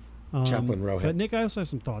chaplain. Chaplain Rohit. But Nick, I also have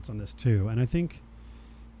some thoughts on this too, and I think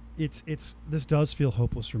it's this does feel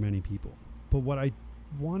hopeless for many people. But what I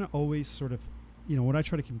want to always sort of, what I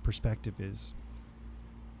try to keep in perspective is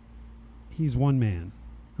he's one man,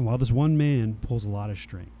 and while this one man pulls a lot of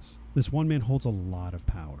strings, this one man holds a lot of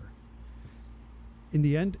power. In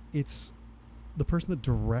the end, it's the person that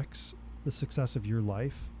directs the success of your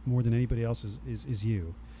life more than anybody else is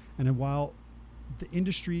you. And while the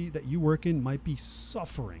industry that you work in might be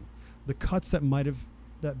suffering, the cuts that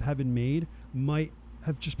have been made might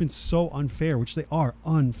have just been so unfair, which they are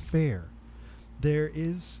unfair.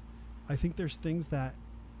 I think there's things that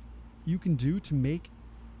you can do to make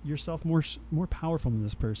yourself more powerful than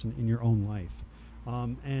this person in your own life.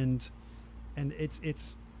 And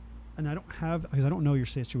I don't know your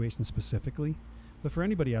situation specifically, but for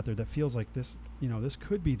anybody out there that feels like this, this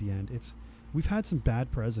could be the end. We've had some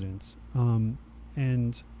bad presidents,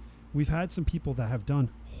 and we've had some people that have done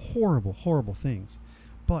horrible, horrible things.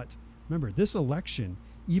 But remember, this election,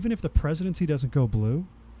 even if the presidency doesn't go blue,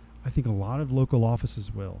 I think a lot of local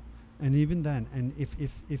offices will. And even then, and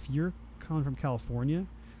if you're coming from California,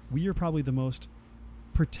 we are probably the most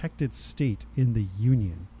protected state in the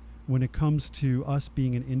union when it comes to us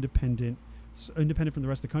being an independent from the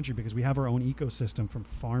rest of the country, because we have our own ecosystem, from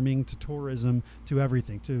farming to tourism to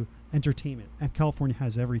everything to entertainment. And California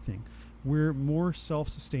has everything. We're more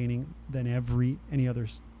self-sustaining than any other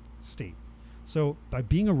state. So by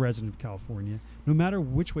being a resident of California, no matter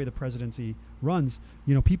which way the presidency runs,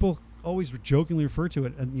 people always jokingly refer to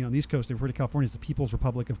it, and on the East Coast they refer to California as the People's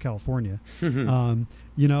Republic of California.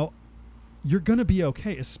 You're going to be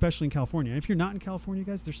okay, especially in California. And if you're not in California,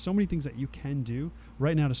 guys, there's so many things that you can do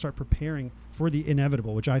right now to start preparing for the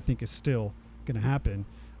inevitable, which I think is still going to happen,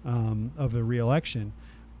 of a re-election.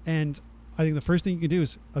 And I think the first thing you can do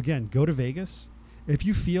is, again, go to Vegas. If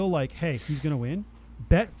you feel like, hey, he's going to win,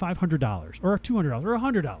 bet $500 or $200 or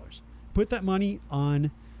 $100. Put that money on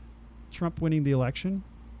Trump winning the election,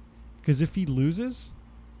 because if he loses,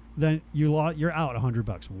 then you're out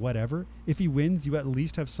 $100, whatever. If he wins, you at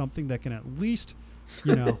least have something that can at least,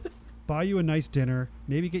 buy you a nice dinner,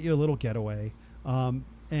 maybe get you a little getaway,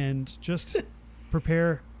 and just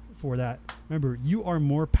prepare for that. Remember, you are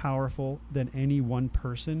more powerful than any one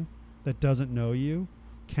person that doesn't know you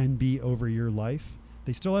can be over your life.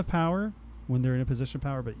 They still have power when they're in a position of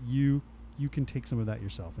power, but you can take some of that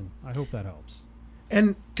yourself, and I hope that helps.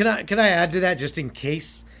 And can I add to that, just in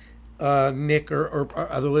case Nick or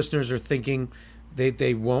other listeners are thinking they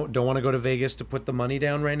don't want to go to Vegas to put the money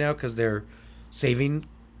down right now because they're saving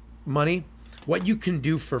money? What you can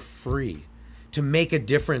do for free to make a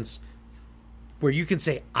difference, where you can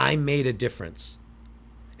say, I made a difference,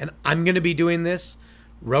 and I'm going to be doing this.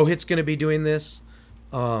 Rohit's going to be doing this.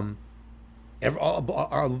 Our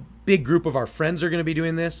big group of our friends are going to be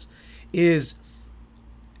doing this, is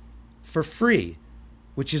for free,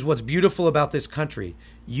 which is what's beautiful about this country.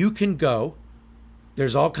 You can go,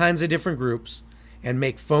 there's all kinds of different groups, and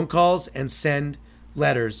make phone calls and send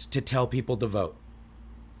letters to tell people to vote.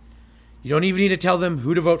 You don't even need to tell them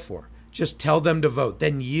who to vote for. Just tell them to vote.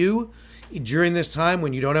 Then you, during this time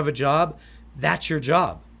when you don't have a job, that's your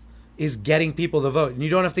job, is getting people to vote. And you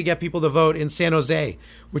don't have to get people to vote in San Jose,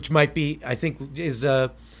 which might be, I think, is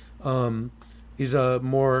a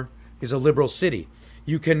liberal city.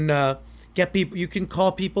 You can get people. You can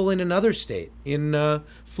call people in another state, in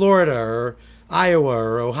Florida or Iowa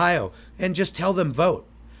or Ohio, and just tell them vote.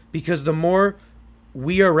 Because the more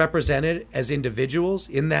we are represented as individuals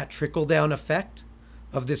in that trickle-down effect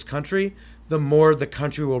of this country, the more the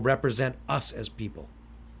country will represent us as people.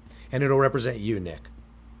 And it'll represent you, Nick.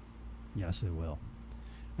 Yes, it will.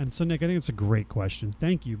 And so, Nick, I think it's a great question.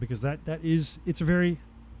 Thank you, because it's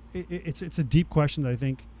a deep question that I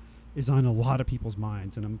think is on a lot of people's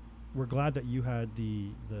minds, and we're glad that you had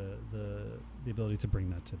the ability to bring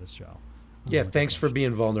that to this show. Yeah, thanks for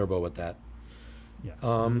being vulnerable with that. Yes,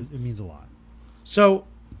 it means a lot. So,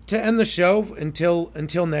 to end the show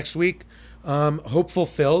until next week, hope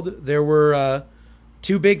fulfilled. There were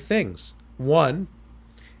two big things. One,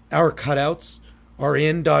 our cutouts are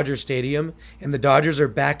in Dodger Stadium, and the Dodgers are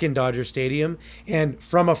back in Dodger Stadium. And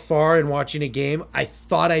from afar and watching a game, I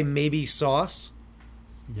thought I maybe saw us.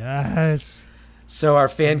 Yes. So our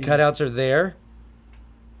fan cutouts are there.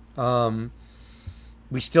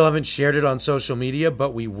 We still haven't shared it on social media,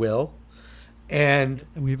 but we will. And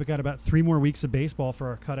we've got about 3 more weeks of baseball for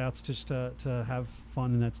our cutouts just to have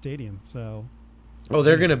fun in that stadium. So,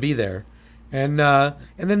 they're going to be there. And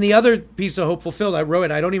then the other piece of hope fulfilled, I wrote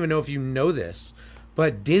it. I don't even know if you know this,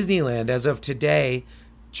 but Disneyland, as of today,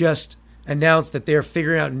 just announced that they're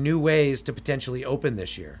figuring out new ways to potentially open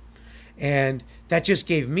this year. And that just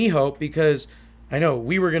gave me hope, because I know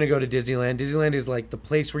we were going to go to Disneyland. Disneyland is like the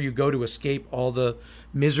place where you go to escape all the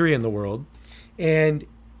misery in the world. And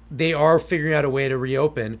they are figuring out a way to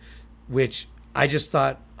reopen, which I just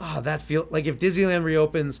thought, that feels like if Disneyland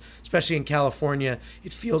reopens, especially in California,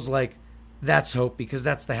 it feels like that's hope, because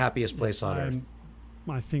that's the happiest place on earth.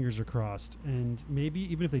 My fingers are crossed. And maybe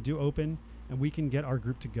even if they do open and we can get our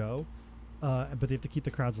group to go, but they have to keep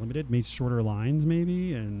the crowds limited, maybe shorter lines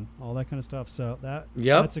maybe, and all that kind of stuff. So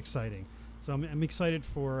that's exciting. So I'm excited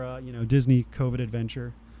for, Disney COVID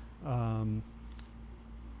adventure.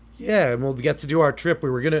 Yeah, and we'll get to do our trip. We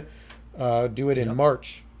were going to do it in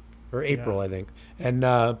March or April, I think. And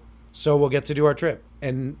so we'll get to do our trip.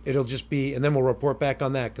 And it'll just be, and then we'll report back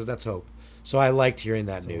on that, because that's hope. So I liked hearing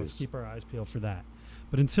that news. Let's keep our eyes peeled for that.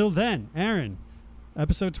 But until then, Aaron,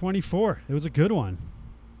 episode 24. It was a good one.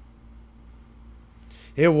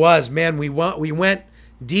 It was, man. We went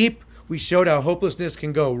deep. We showed how hopelessness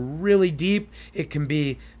can go really deep. It can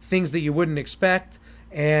be things that you wouldn't expect.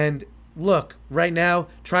 And look, right now,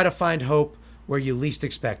 try to find hope where you least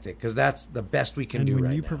expect it, because that's the best we can do right now. And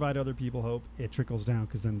when you provide other people hope, it trickles down,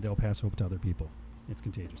 because then they'll pass hope to other people. It's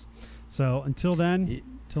contagious. So until then,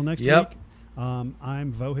 till next week,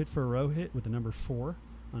 I'm Vohit for Rohit with the number 4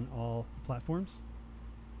 on all platforms.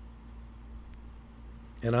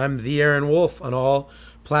 And I'm the Aaron Wolf on all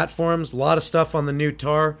platforms. A lot of stuff on the new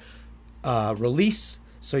Tar release,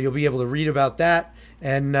 so you'll be able to read about that.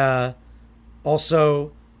 And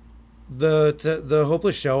also the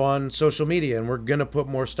Hopeless Show on social media, and we're going to put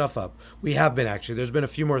more stuff up. We have been, actually. There's been a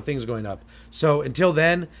few more things going up. So until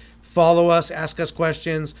then, follow us, ask us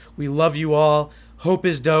questions. We love you all. Hope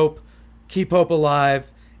is dope. Keep hope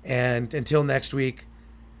alive. And until next week,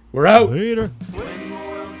 we're out. Later. When the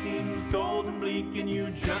world seems cold and bleak and you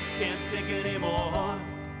just can't take it anymore,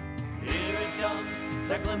 here it comes,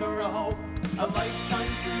 that glimmer of hope. A light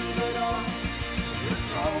shines through the door.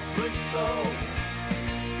 It's hopeless, so